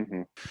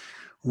 mm-hmm.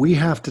 We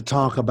have to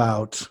talk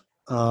about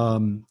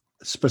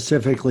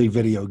specifically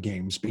video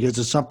games because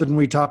it's something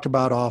we talked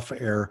about off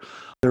air.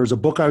 There was a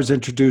book I was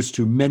introduced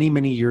to many,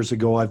 many years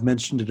ago. I've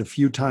mentioned it a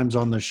few times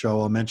on the show.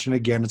 I'll mention it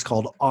again. It's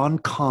called On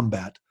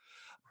Combat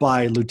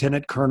by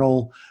Lieutenant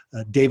Colonel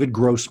David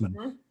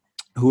Grossman,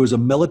 who is a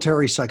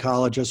military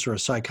psychologist or a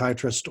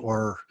psychiatrist,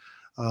 or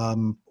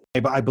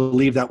I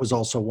believe that was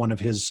also one of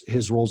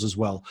his roles as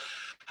well.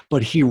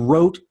 But he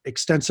wrote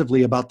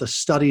extensively about the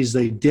studies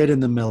they did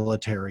in the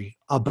military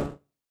about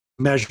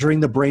measuring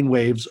the brain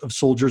waves of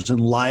soldiers in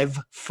live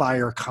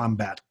fire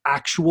combat,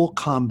 actual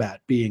combat,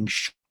 being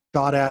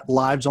shot at,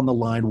 lives on the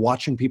line,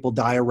 watching people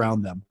die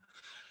around them.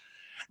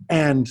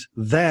 And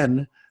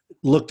then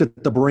looked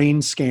at the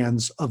brain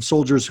scans of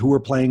soldiers who were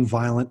playing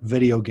violent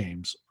video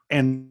games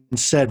and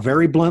said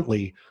very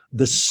bluntly,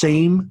 the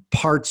same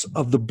parts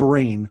of the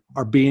brain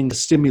are being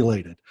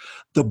stimulated.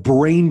 The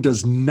brain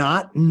does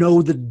not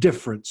know the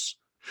difference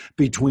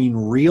between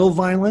real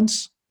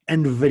violence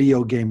and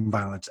video game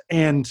violence.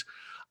 And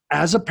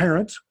as a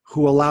parent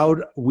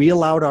we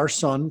allowed our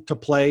son to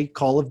play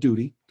Call of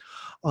Duty.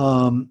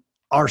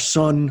 Our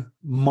son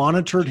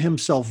monitored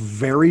himself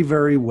very,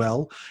 very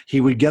well.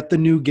 He would get the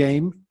new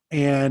game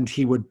and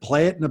he would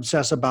play it and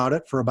obsess about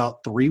it for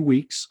about 3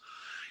 weeks.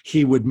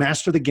 He would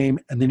master the game,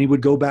 and then he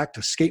would go back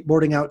to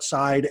skateboarding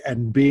outside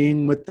and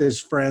being with his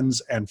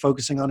friends and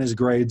focusing on his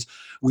grades.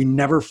 We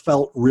never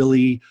felt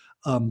really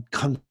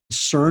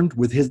concerned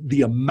with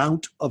the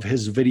amount of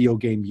his video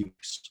game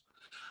use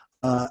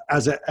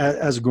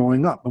as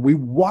growing up. And we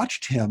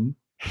watched him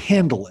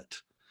handle it.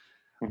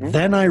 Mm-hmm.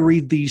 Then I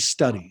read these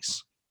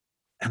studies,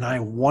 and I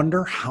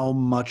wonder how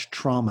much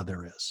trauma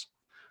there is.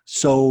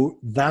 So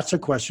that's a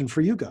question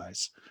for you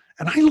guys.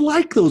 And I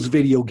like those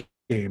video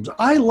games.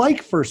 I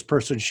like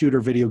first-person shooter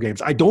video games.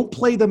 I don't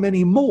play them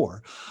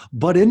anymore.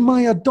 But in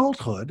my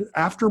adulthood,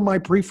 after my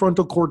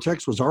prefrontal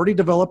cortex was already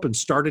developed and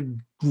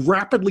started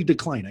rapidly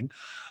declining,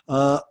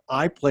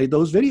 I played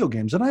those video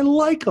games, and I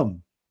like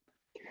them.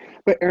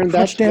 But Aaron, how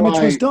much damage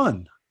was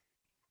done?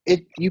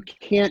 You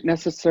can't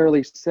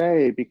necessarily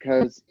say,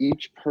 because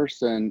each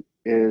person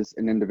is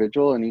an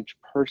individual, and each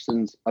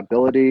person's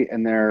ability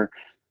and the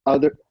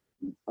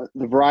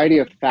variety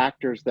of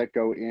factors that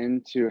go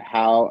into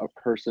how a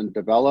person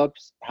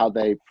develops, how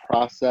they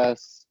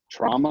process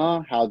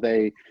trauma,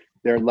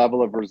 their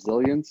level of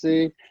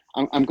resiliency.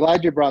 I'm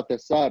glad you brought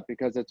this up,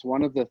 because it's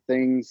one of the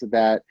things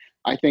that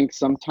I think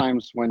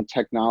sometimes when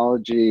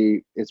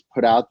technology is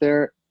put out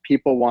there,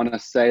 people want to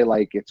say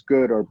like it's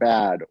good or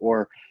bad,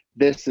 or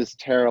this is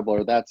terrible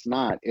or that's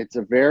not. It's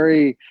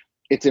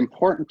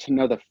important to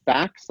know the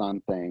facts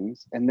on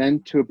things, and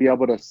then to be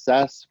able to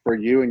assess for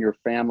you and your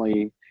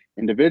family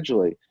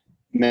individually.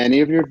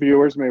 Many of your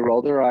viewers may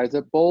roll their eyes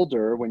at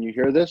Boulder when you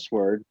hear this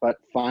word, but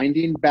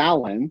finding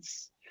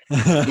balance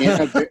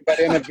but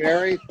in a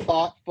very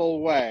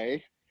thoughtful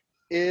way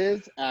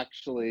is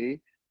actually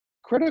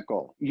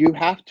critical. You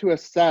have to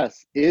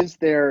assess, is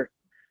there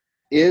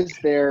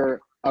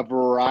a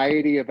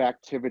variety of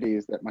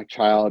activities that my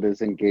child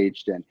is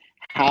engaged in?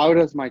 How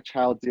does my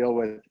child deal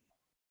with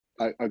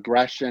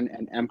aggression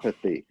and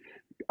empathy?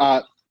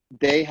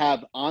 They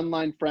have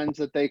online friends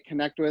that they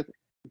connect with.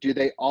 Do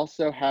they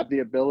also have the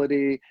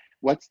ability?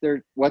 What's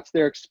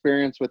their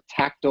experience with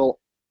tactile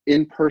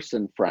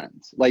in-person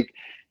friends? Like,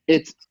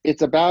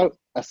 it's about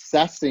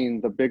assessing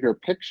the bigger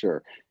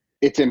picture.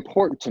 It's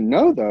important to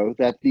know, though,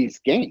 that these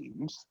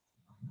games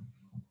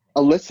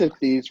elicit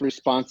these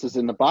responses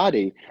in the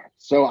body.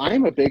 So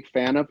I'm a big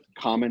fan of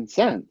common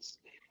sense.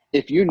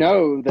 If you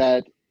know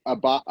that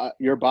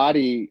your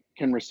body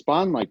can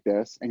respond like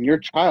this, and your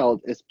child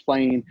is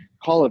playing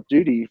Call of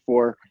Duty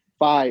for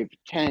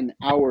 5-10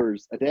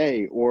 hours a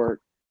day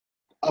or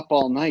up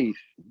all night,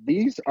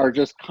 these are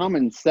just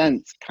common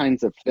sense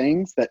kinds of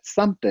things, that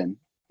something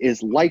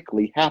is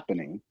likely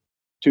happening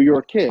to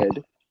your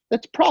kid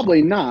that's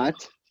probably not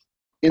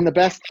in the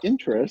best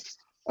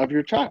interest of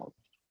your child.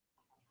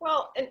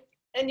 Well,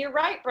 and you're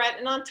right, Brett.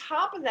 And on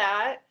top of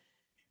that,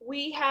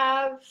 we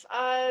have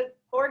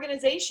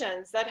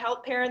organizations that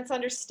help parents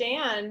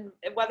understand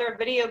whether a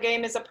video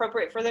game is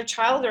appropriate for their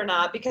child or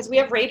not, because we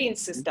have rating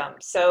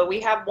systems. So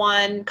we have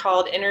one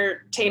called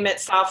Entertainment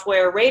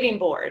Software Rating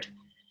Board,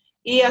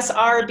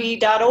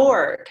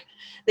 ESRB.org,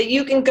 that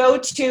you can go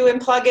to and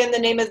plug in the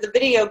name of the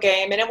video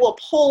game, and it will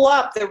pull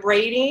up the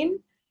rating.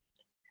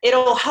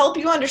 It'll help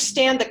you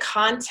understand the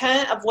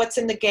content of what's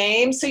in the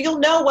game, so you'll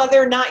know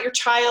whether or not your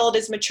child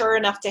is mature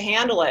enough to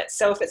handle it.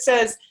 So if it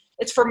says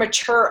it's for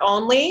mature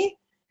only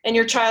and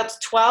your child's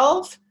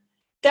 12,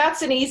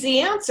 that's an easy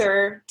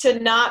answer to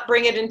not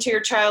bring it into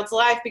your child's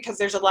life, because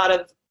there's a lot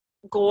of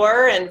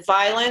gore and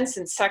violence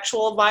and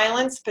sexual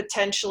violence,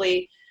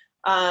 potentially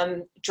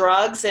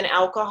drugs and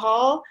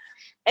alcohol.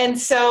 And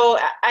so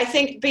I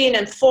think being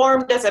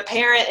informed as a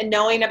parent and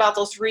knowing about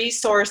those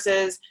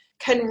resources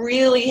can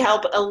really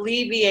help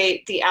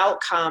alleviate the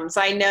outcomes.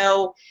 I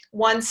know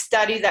one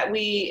study that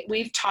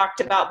we've talked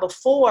about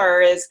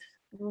before is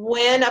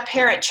when a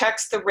parent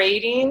checks the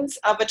ratings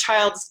of a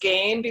child's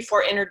game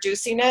before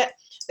introducing it,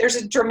 there's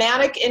a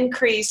dramatic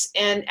increase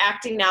in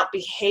acting out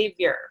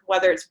behavior,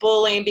 whether it's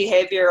bullying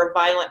behavior or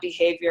violent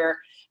behavior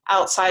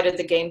outside of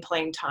the game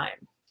playing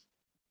time.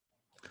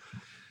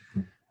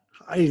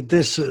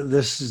 This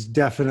is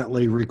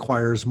definitely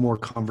requires more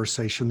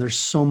conversation. There's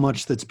so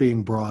much that's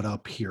being brought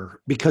up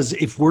here, because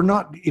if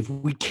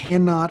we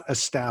cannot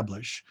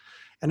establish,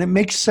 and it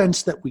makes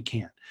sense that we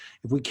can't,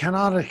 if we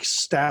cannot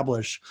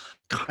establish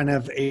kind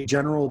of a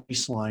general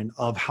baseline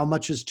of how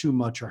much is too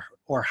much,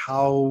 or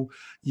how,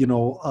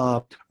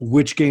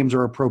 which games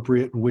are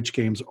appropriate and which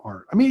games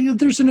aren't. I mean,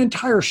 there's an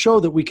entire show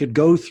that we could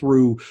go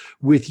through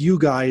with you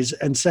guys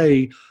and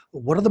say,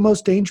 what are the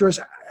most dangerous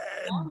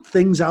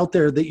things out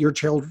there that your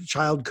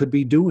child could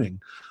be doing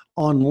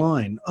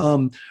online?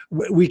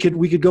 We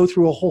could go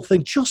through a whole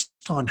thing just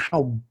on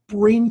how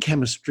brain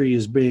chemistry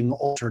is being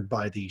altered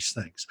by these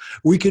things.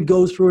 We could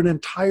go through an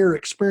entire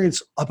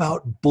experience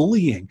about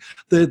bullying.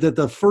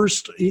 The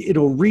first,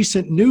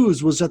 recent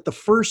news was that the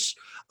first,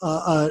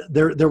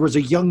 there was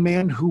a young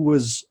man who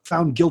was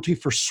found guilty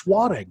for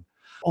swatting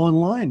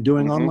online,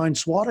 doing online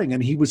swatting,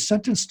 and he was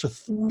sentenced to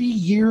 3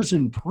 years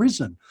in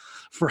prison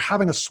for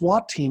having a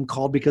SWAT team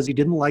called because he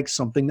didn't like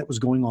something that was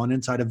going on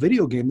inside a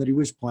video game that he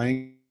was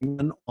playing in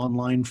an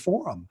online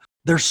forum.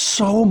 There's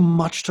so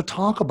much to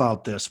talk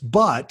about this,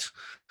 but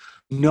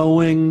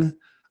knowing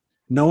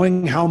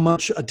how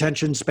much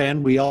attention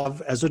span we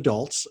have as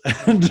adults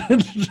and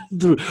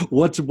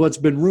what's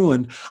been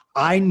ruined,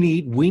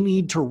 we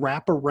need to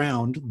wrap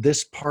around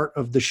this part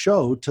of the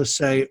show to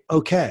say,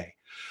 okay,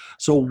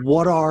 so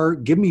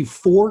give me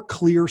 4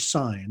 clear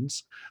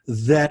signs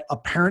that a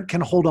parent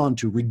can hold on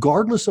to,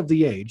 regardless of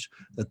the age,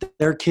 that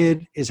their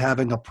kid is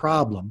having a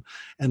problem.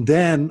 And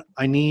then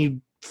I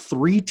need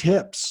 3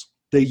 tips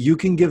that you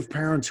can give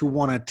parents who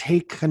want to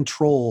take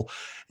control,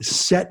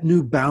 set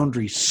new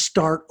boundaries,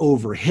 start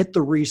over, hit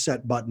the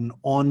reset button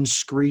on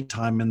screen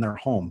time in their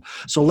home.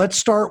 So let's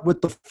start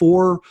with the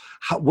 4.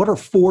 What are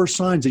 4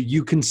 signs that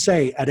you can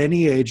say at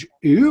any age,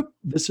 oop,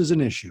 this is an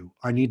issue,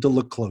 I need to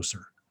look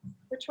closer?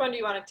 Which one do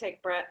you want to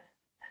take, Brett?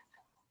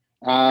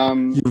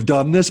 You've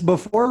done this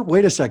before?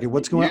 Wait a second.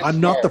 What's going on? I'm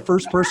not the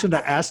first person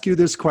to ask you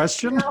this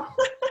question. No.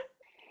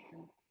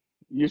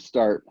 You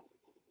start.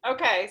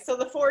 Okay, so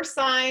the 4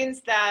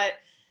 signs that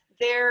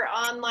their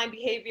online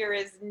behavior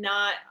is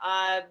not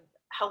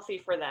healthy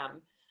for them.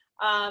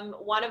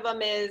 One of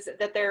them is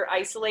that they're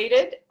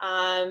isolated.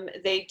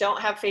 They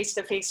don't have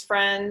face-to-face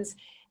friends.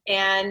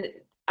 And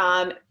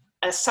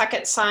a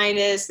second sign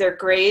is their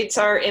grades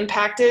are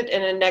impacted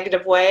in a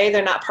negative way.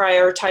 They're not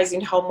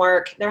prioritizing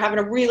homework. They're having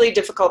a really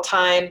difficult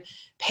time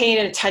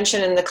paying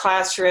attention in the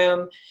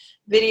classroom.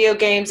 Video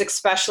games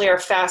especially are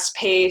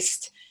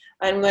fast-paced.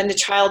 And when the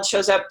child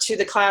shows up to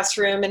the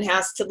classroom and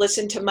has to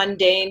listen to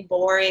mundane,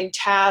 boring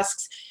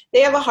tasks, they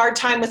have a hard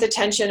time with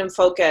attention and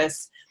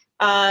focus.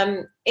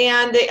 And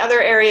the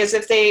other areas,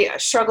 if they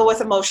struggle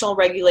with emotional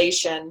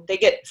regulation, they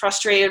get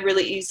frustrated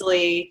really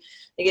easily.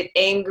 They get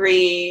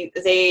angry.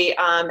 They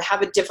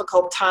have a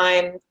difficult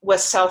time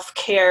with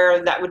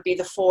self-care. That would be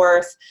the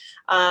 4th.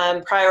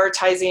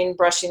 Prioritizing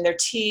brushing their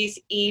teeth,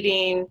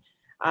 eating,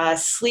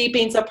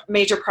 sleeping's a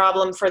major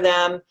problem for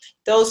them.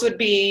 Those would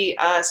be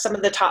some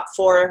of the top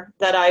 4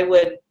 that I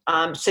would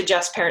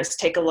suggest parents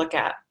take a look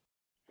at.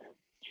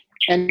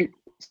 And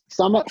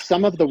some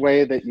of the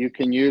way that you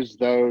can use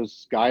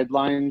those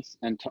guidelines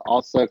and to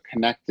also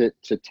connect it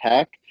to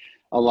tech.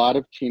 A lot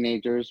of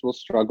teenagers will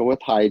struggle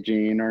with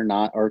hygiene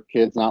or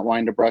kids not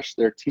wanting to brush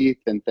their teeth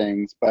and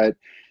things, but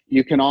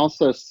you can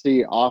also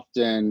see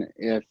often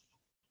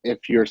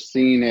if you're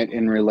seeing it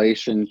in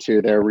relation to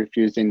they're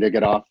refusing to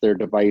get off their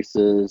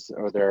devices,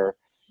 or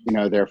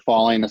they're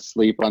falling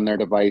asleep on their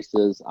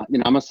devices.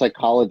 I'm a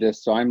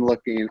psychologist, so I'm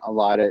looking a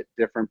lot at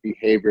different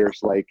behaviors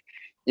like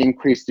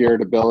increased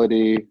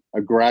irritability,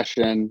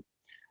 aggression.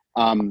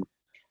 To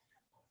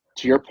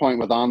your point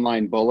with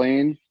online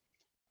bullying,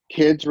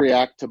 kids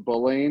react to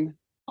bullying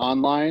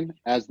online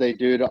as they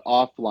do to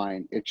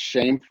offline. It's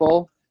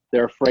shameful.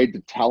 They're afraid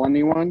to tell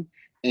anyone,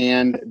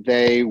 and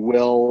they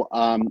will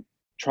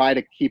try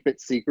to keep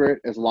it secret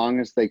as long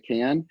as they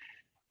can.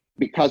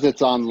 Because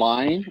it's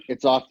online,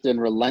 it's often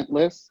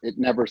relentless, it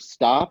never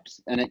stops,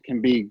 and it can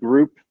be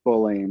group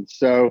bullying.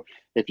 So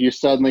if you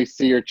suddenly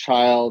see your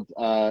child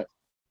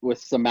with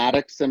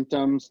somatic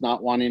symptoms,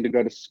 not wanting to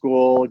go to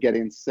school,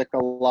 getting sick a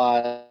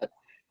lot,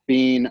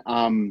 being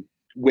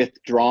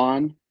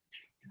withdrawn,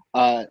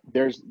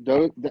 there's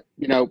those,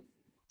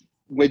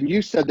 when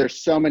you said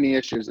there's so many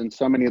issues and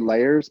so many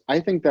layers,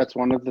 I think that's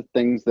one of the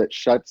things that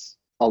shuts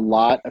a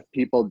lot of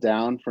people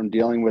down from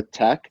dealing with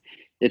tech.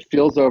 It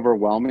feels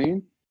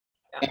overwhelming.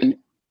 And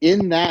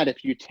in that,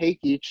 if you take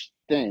each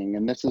thing,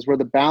 and this is where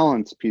the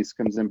balance piece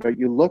comes in, but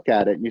you look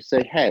at it and you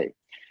say, hey,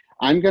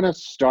 I'm going to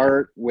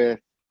start with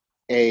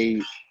a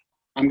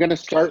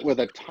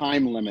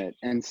time limit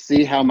and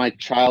see how my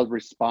child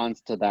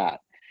responds to that.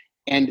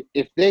 And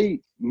if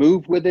they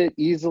move with it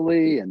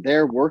easily and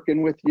they're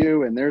working with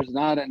you and there's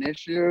not an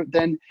issue,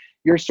 then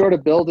you're sort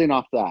of building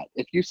off that.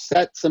 If you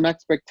set some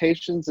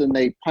expectations and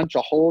they punch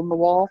a hole in the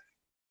wall,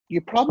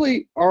 you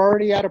probably are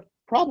already at a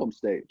problem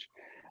stage.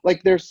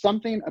 Like, there's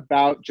something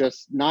about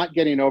just not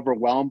getting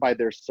overwhelmed by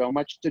there's so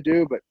much to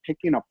do, but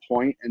picking a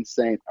point and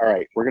saying, all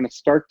right, we're going to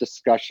start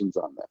discussions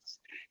on this.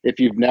 If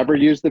you've never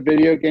used the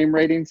video game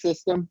rating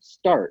system,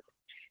 start.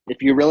 If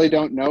you really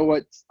don't know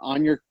what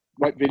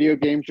video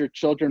games your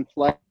children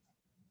play,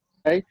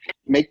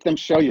 make them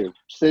show you.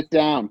 Sit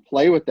down,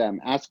 play with them,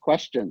 ask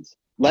questions.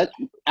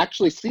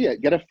 Actually see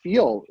it, get a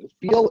feel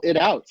it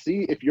out.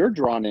 See if you're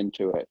drawn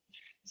into it.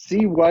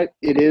 See what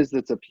it is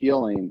that's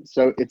appealing.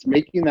 So it's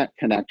making that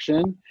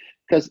connection,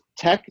 because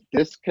tech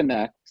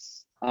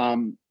disconnects.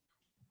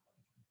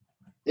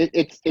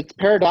 It's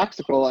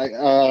paradoxical.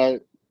 I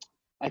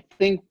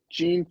think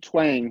Jean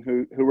Twenge,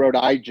 who wrote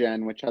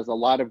iGen, which has a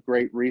lot of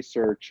great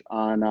research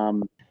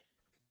on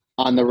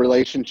the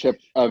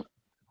relationship of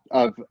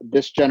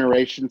this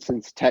generation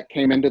since tech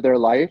came into their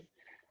life.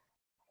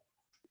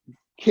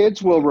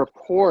 Kids will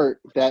report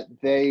that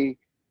they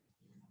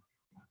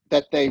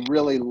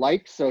really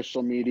like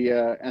social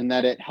media and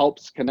that it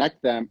helps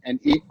connect them, and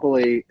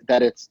equally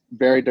that it's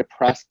very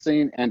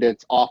depressing and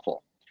it's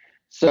awful.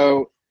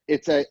 So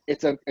it's a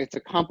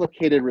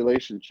complicated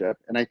relationship,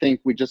 and I think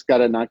we just got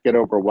to not get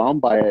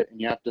overwhelmed by it, and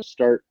you have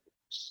to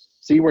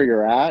see where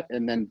you're at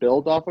and then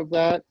build off of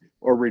that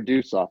or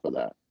reduce off of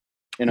that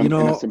in a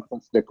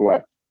simplistic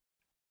way.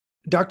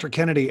 Dr.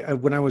 Kennedy,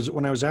 when I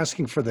was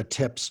asking for the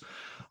tips,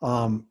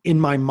 in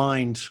my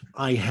mind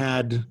I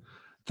had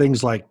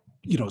things like,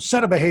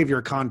 set a behavior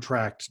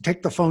contract,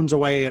 take the phones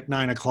away at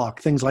 9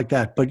 o'clock, things like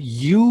that. But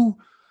you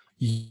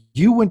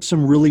went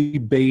some really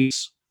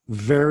base,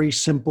 very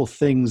simple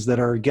things that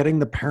are getting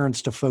the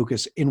parents to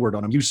focus inward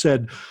on them. You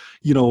said,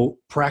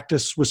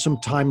 practice with some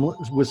time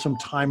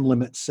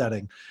limit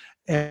setting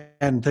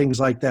and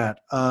things like that.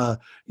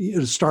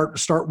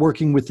 Start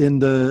working within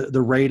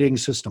the rating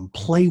system,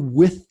 play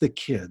with the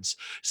kids,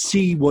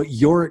 see what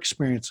your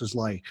experience is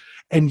like,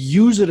 and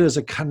use it as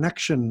a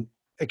connection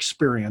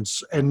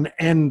experience,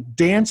 and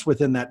dance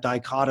within that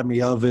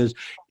dichotomy of is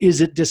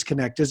it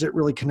disconnect? Is it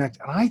really connect?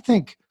 And I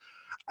think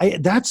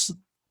that's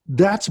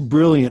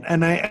brilliant.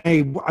 And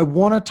I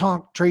want to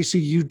talk, Tracy,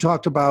 you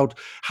talked about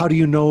how do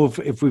you know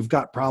if we've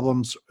got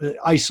problems,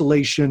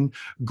 isolation,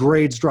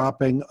 grades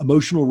dropping,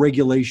 emotional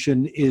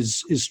regulation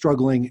is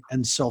struggling,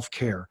 and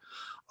self-care.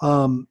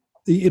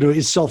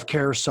 Is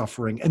self-care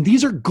suffering? And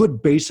these are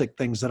good basic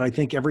things that I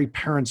think every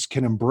parent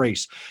can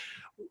embrace.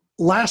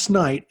 Last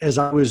night, as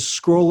I was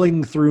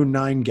scrolling through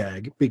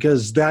 9gag,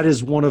 because that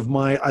is one of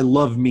I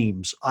love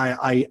memes.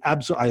 I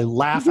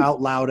laugh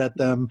out loud at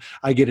them.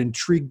 I get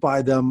intrigued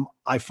by them.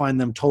 I find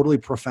them totally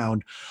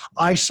profound.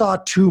 I saw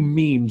two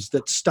memes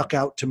that stuck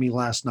out to me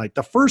last night.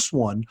 The first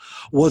one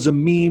was a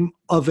meme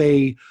of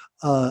a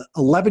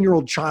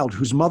 11-year-old child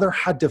whose mother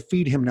had to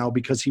feed him now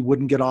because he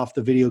wouldn't get off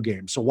the video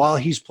game. So while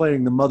he's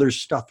playing, the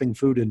mother's stuffing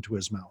food into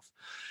his mouth.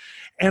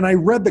 And I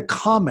read the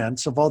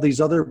comments of all these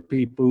other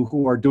people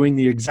who are doing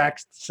the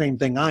exact same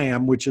thing I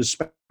am, which is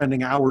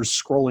spending hours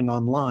scrolling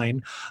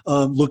online,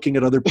 looking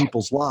at other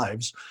people's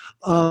lives,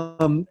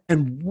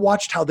 and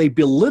watched how they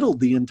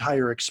belittled the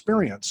entire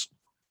experience.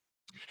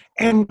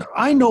 And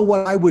I know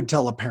what I would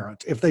tell a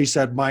parent if they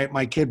said,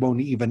 my kid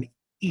won't even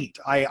eat.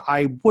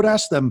 I would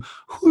ask them,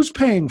 who's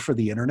paying for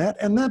the internet?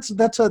 And that's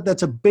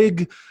a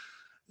big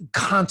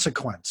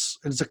consequence.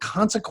 It's a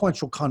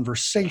consequential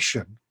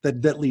conversation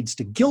that leads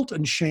to guilt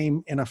and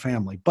shame in a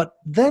family. But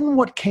then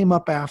what came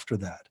up after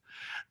that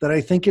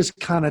I think is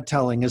kind of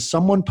telling is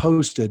someone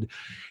posted,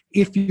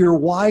 if your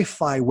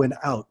Wi-Fi went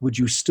out, would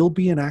you still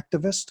be an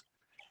activist?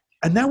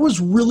 And that was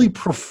really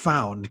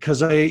profound,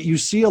 because you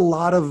see a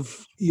lot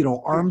of,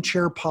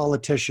 armchair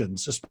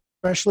politicians,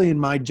 especially in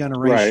my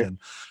generation, right,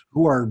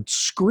 who are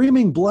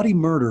screaming bloody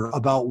murder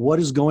about what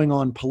is going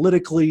on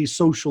politically,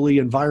 socially,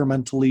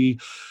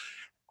 environmentally.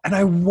 And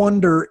I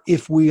wonder,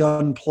 if we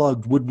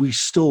unplugged, would we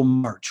still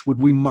march?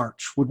 Would we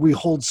march? Would we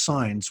hold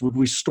signs? Would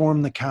we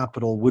storm the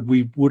Capitol? Would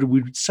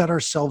we set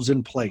ourselves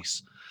in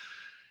place?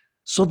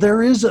 So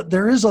there is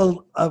a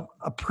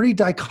pretty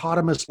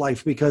dichotomous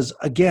life, because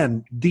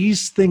again,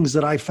 these things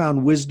that I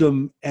found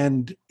wisdom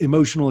and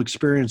emotional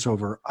experience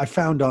over, I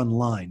found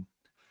online,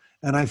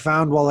 and I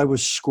found while I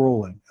was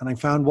scrolling, and I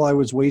found while I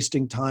was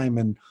wasting time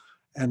and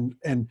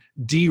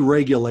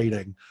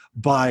deregulating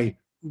by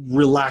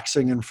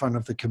relaxing in front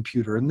of the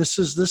computer. And this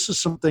is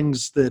some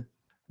things that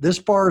this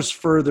bars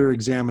further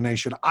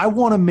examination. I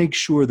want to make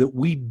sure that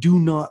we do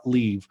not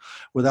leave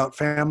without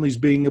families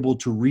being able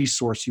to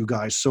resource you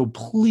guys. So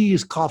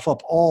please cough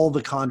up all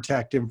the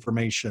contact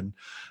information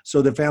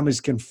so that families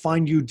can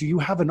find you. Do you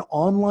have an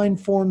online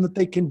form that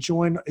they can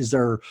join? Is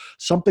there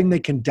something they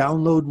can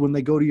download when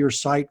they go to your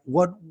site?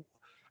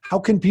 How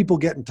can people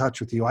get in touch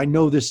with you? I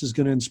know this is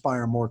going to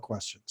inspire more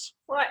questions.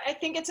 Well, I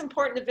think it's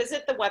important to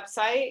visit the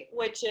website,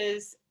 which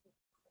is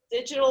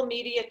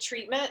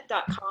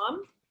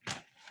digitalmediatreatment.com.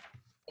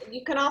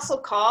 You can also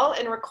call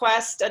and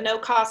request a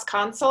no-cost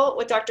consult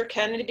with Dr.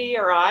 Kennedy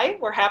or I.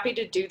 We're happy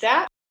to do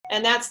that.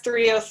 And that's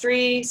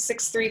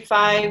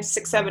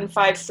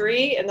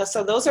 303-635-6753. And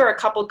so those are a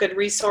couple good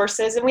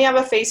resources. And we have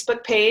a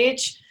Facebook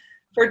page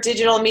for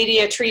Digital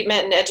Media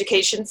Treatment and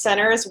Education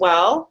Center as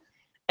well.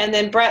 And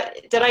then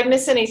Brett, did I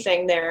miss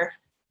anything there?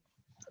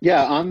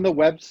 Yeah, on the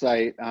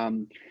website, a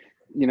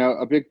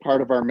big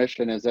part of our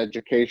mission is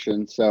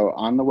education. So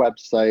on the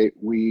website,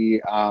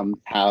 we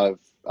have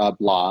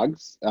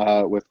blogs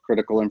with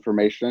critical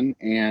information,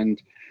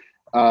 and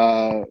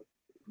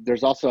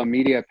there's also a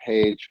media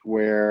page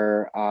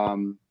where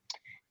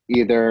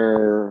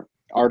either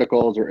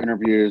articles or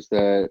interviews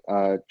that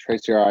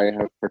Tracy or I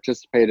have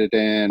participated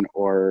in,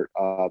 or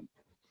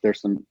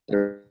there's some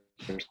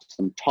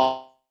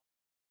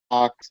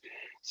talks.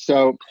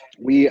 So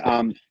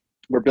we're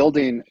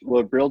building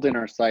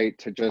our site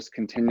to just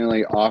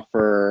continually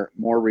offer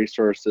more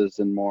resources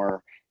and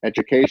more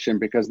education,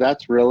 because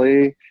that's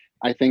really,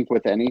 I think,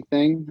 with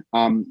anything,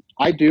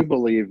 I do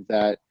believe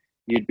that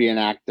you'd be an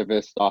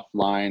activist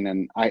offline.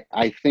 And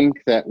I think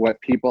that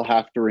what people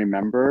have to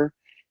remember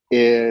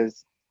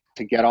is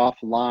to get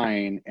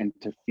offline and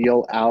to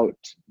feel out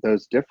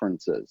those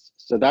differences.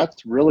 So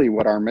that's really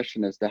what our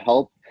mission is, to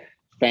help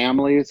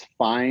families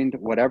find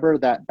whatever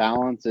that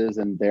balance is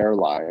in their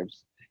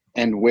lives,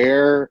 and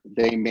where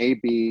they may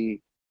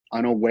be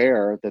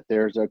unaware that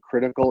there's a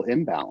critical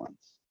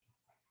imbalance.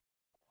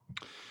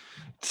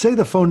 Say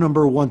the phone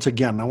number once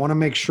again. I want to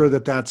make sure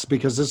that's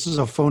because this is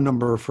a phone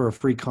number for a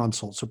free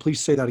consult. So please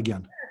say that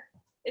again.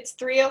 It's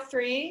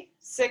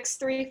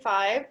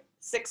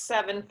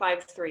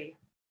 303-635-6753.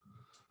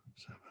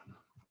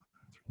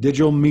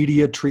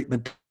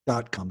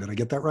 Digitalmediatreatment.com. Did I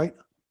get that right?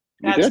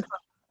 You did?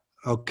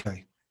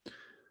 Okay.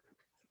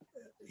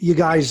 You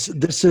guys,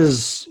 this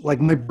is like,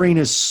 my brain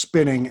is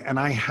spinning, and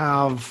I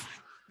have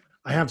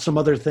some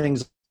other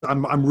things.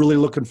 I'm really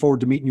looking forward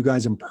to meeting you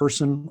guys in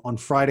person on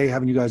Friday,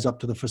 having you guys up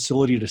to the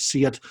facility to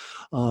see it.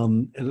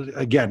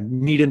 Again,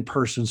 meet in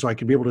person so I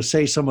can be able to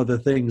say some of the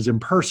things in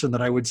person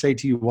that I would say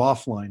to you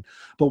offline.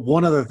 But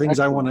one of the things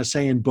I want to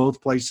say in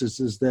both places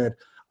is that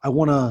I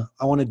want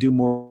to do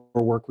more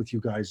work with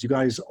you guys. You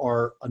guys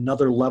are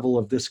another level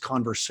of this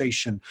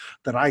conversation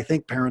that I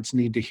think parents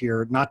need to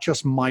hear, not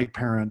just my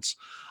parents,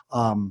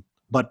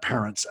 but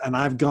parents. And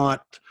I've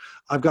got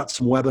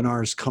some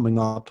webinars coming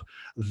up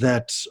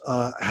that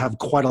have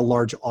quite a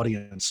large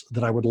audience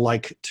that I would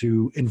like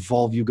to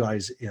involve you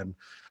guys in.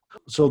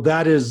 So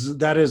that is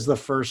the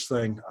first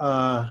thing.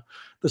 The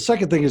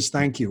second thing is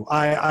thank you.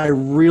 I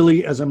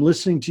really, as I'm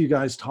listening to you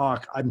guys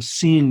talk, I'm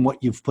seeing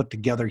what you've put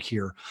together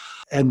here.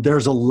 And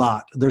there's a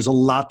lot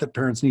that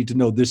parents need to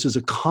know. This is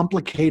a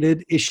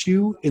complicated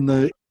issue in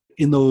the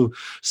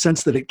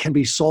sense that it can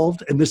be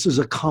solved. And this is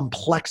a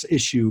complex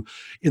issue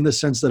in the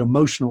sense that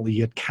emotionally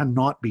it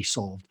cannot be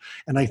solved.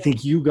 And I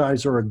think you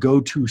guys are a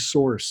go-to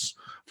source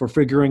for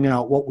figuring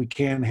out what we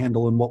can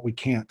handle and what we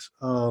can't.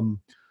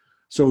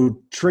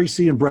 So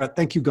Tracy and Brett,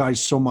 thank you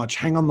guys so much.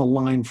 Hang on the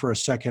line for a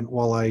second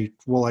while I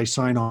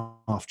sign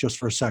off, just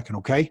for a second,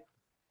 okay?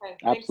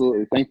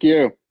 Absolutely. Thank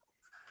you.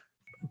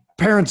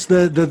 Parents,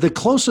 the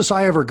closest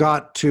I ever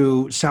got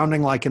to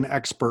sounding like an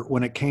expert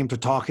when it came to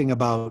talking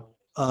about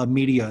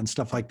media and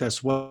stuff like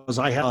this was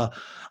I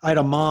had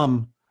a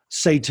mom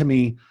say to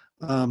me,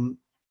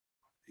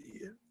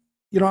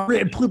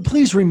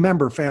 please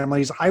remember,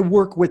 families, I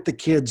work with the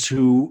kids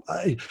who,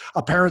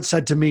 a parent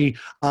said to me,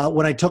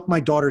 when I took my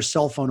daughter's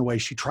cell phone away,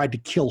 she tried to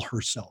kill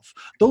herself.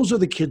 Those are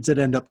the kids that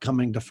end up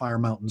coming to Fire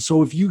Mountain.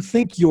 So if you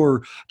think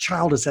your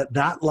child is at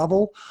that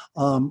level,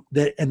 and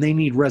they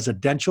need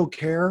residential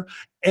care,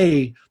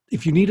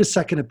 if you need a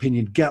second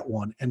opinion, get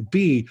one. And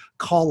B,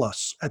 call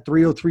us at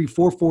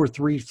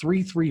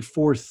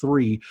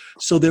 303-443-3343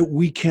 so that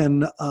we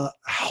can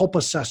help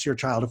assess your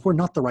child. If we're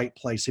not the right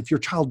place, if your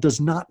child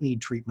does not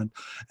need treatment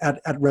at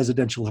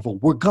residential level,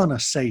 we're gonna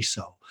say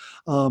so.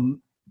 But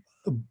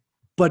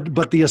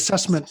the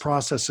assessment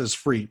process is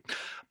free.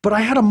 But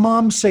I had a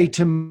mom say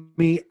to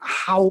me,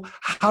 how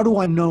do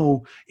I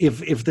know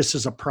if this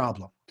is a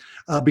problem?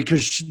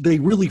 Because they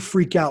really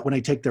freak out when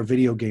I take their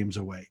video games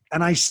away.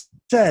 And I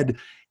said,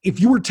 if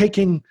you were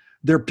taking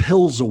their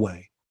pills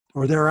away,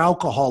 or their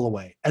alcohol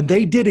away, and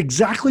they did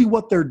exactly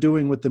what they're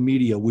doing with the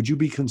media, would you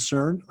be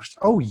concerned?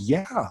 Oh,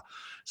 yeah.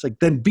 It's like,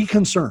 then be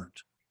concerned.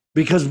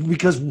 Because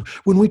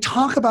when we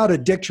talk about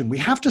addiction, we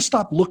have to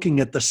stop looking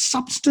at the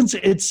substance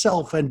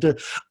itself and to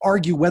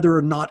argue whether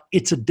or not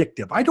it's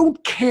addictive. I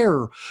don't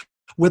care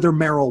whether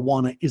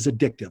marijuana is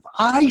addictive.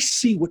 I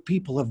see what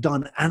people have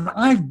done, and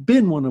I've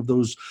been one of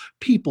those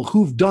people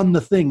who've done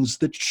the things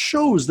that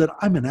shows that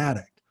I'm an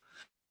addict.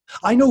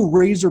 I know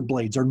razor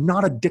blades are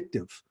not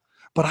addictive,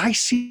 but I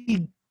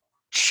see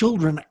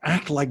children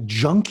act like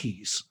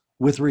junkies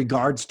with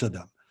regards to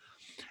them.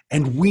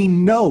 And we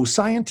know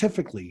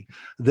scientifically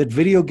that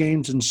video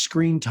games and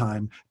screen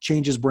time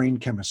changes brain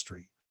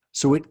chemistry.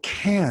 So it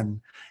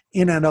can,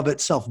 in and of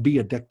itself, be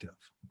addictive.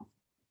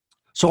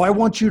 So I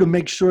want you to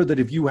make sure that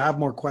if you have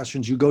more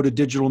questions, you go to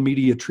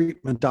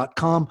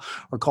digitalmediatreatment.com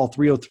or call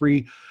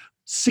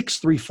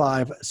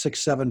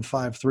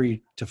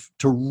 303-635-6753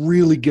 to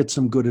really get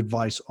some good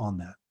advice on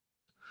that.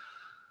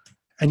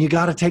 And you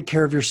got to take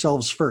care of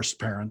yourselves first,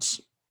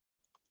 parents.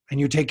 And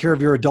you take care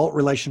of your adult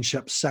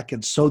relationships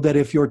second, so that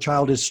if your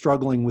child is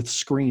struggling with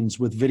screens,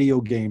 with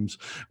video games,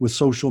 with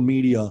social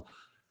media,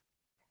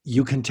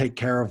 you can take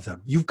care of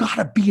them. You've got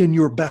to be in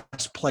your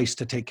best place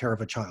to take care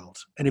of a child.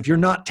 And if you're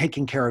not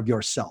taking care of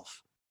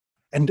yourself,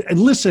 and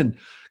listen,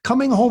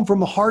 coming home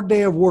from a hard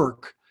day of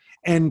work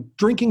and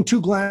drinking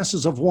 2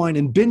 glasses of wine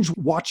and binge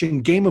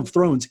watching Game of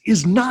Thrones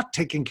is not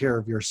taking care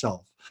of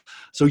yourself.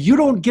 So you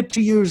don't get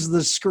to use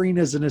the screen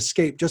as an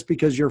escape just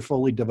because you're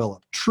fully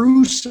developed.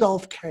 True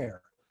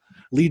self-care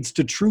leads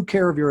to true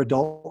care of your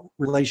adult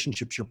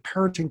relationships, your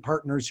parenting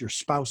partners, your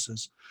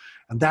spouses.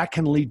 And that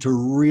can lead to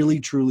really,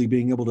 truly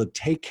being able to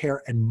take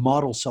care and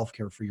model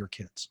self-care for your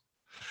kids.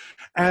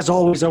 As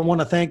always, I want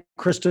to thank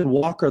Kristen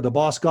Walker, the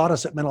boss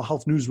goddess at Mental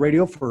Health News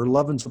Radio, for her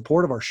love and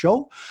support of our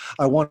show.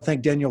 I want to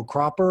thank Danielle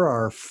Cropper,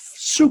 our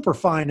super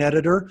fine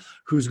editor,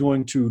 who's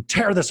going to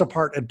tear this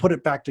apart and put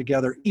it back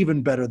together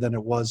even better than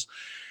it was.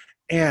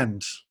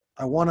 And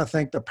I want to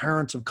thank the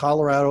parents of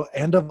Colorado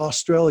and of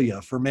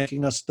Australia for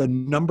making us the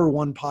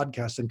 #1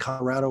 podcast in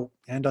Colorado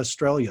and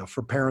Australia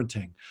for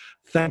parenting.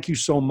 Thank you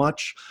so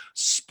much.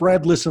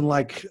 Spread, listen,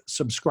 like,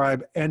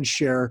 subscribe, and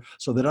share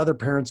so that other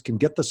parents can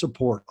get the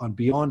support on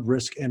Beyond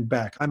Risk and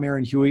Back. I'm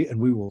Aaron Huey, and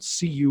we will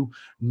see you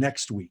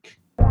next week.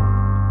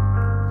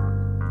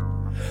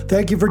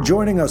 Thank you for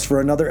joining us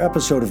for another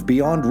episode of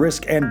Beyond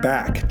Risk and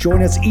Back.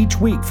 Join us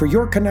each week for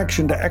your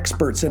connection to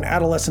experts in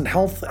adolescent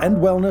health and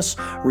wellness,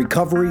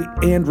 recovery,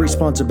 and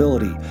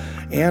responsibility,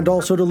 and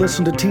also to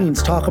listen to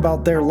teens talk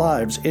about their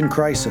lives in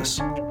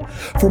crisis.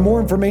 For more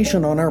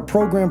information on our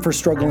program for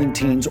struggling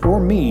teens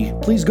or me,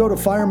 please go to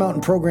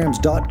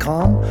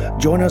firemountainprograms.com,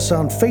 join us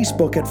on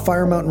Facebook at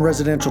Fire Mountain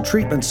Residential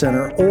Treatment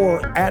Center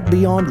or at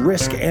Beyond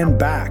Risk and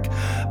Back.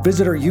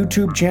 Visit our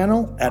YouTube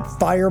channel at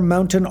Fire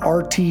Mountain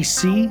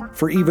RTC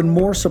for even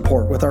more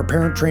support with our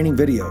parent training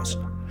videos.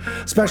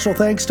 Special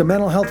thanks to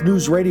Mental Health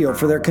News Radio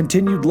for their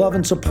continued love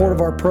and support of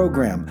our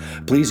program.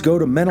 Please go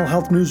to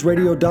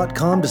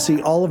mentalhealthnewsradio.com to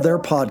see all of their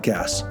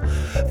podcasts.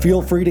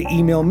 Feel free to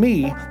email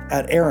me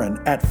at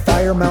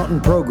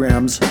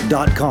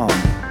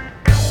Aaron@firemountainprograms.com.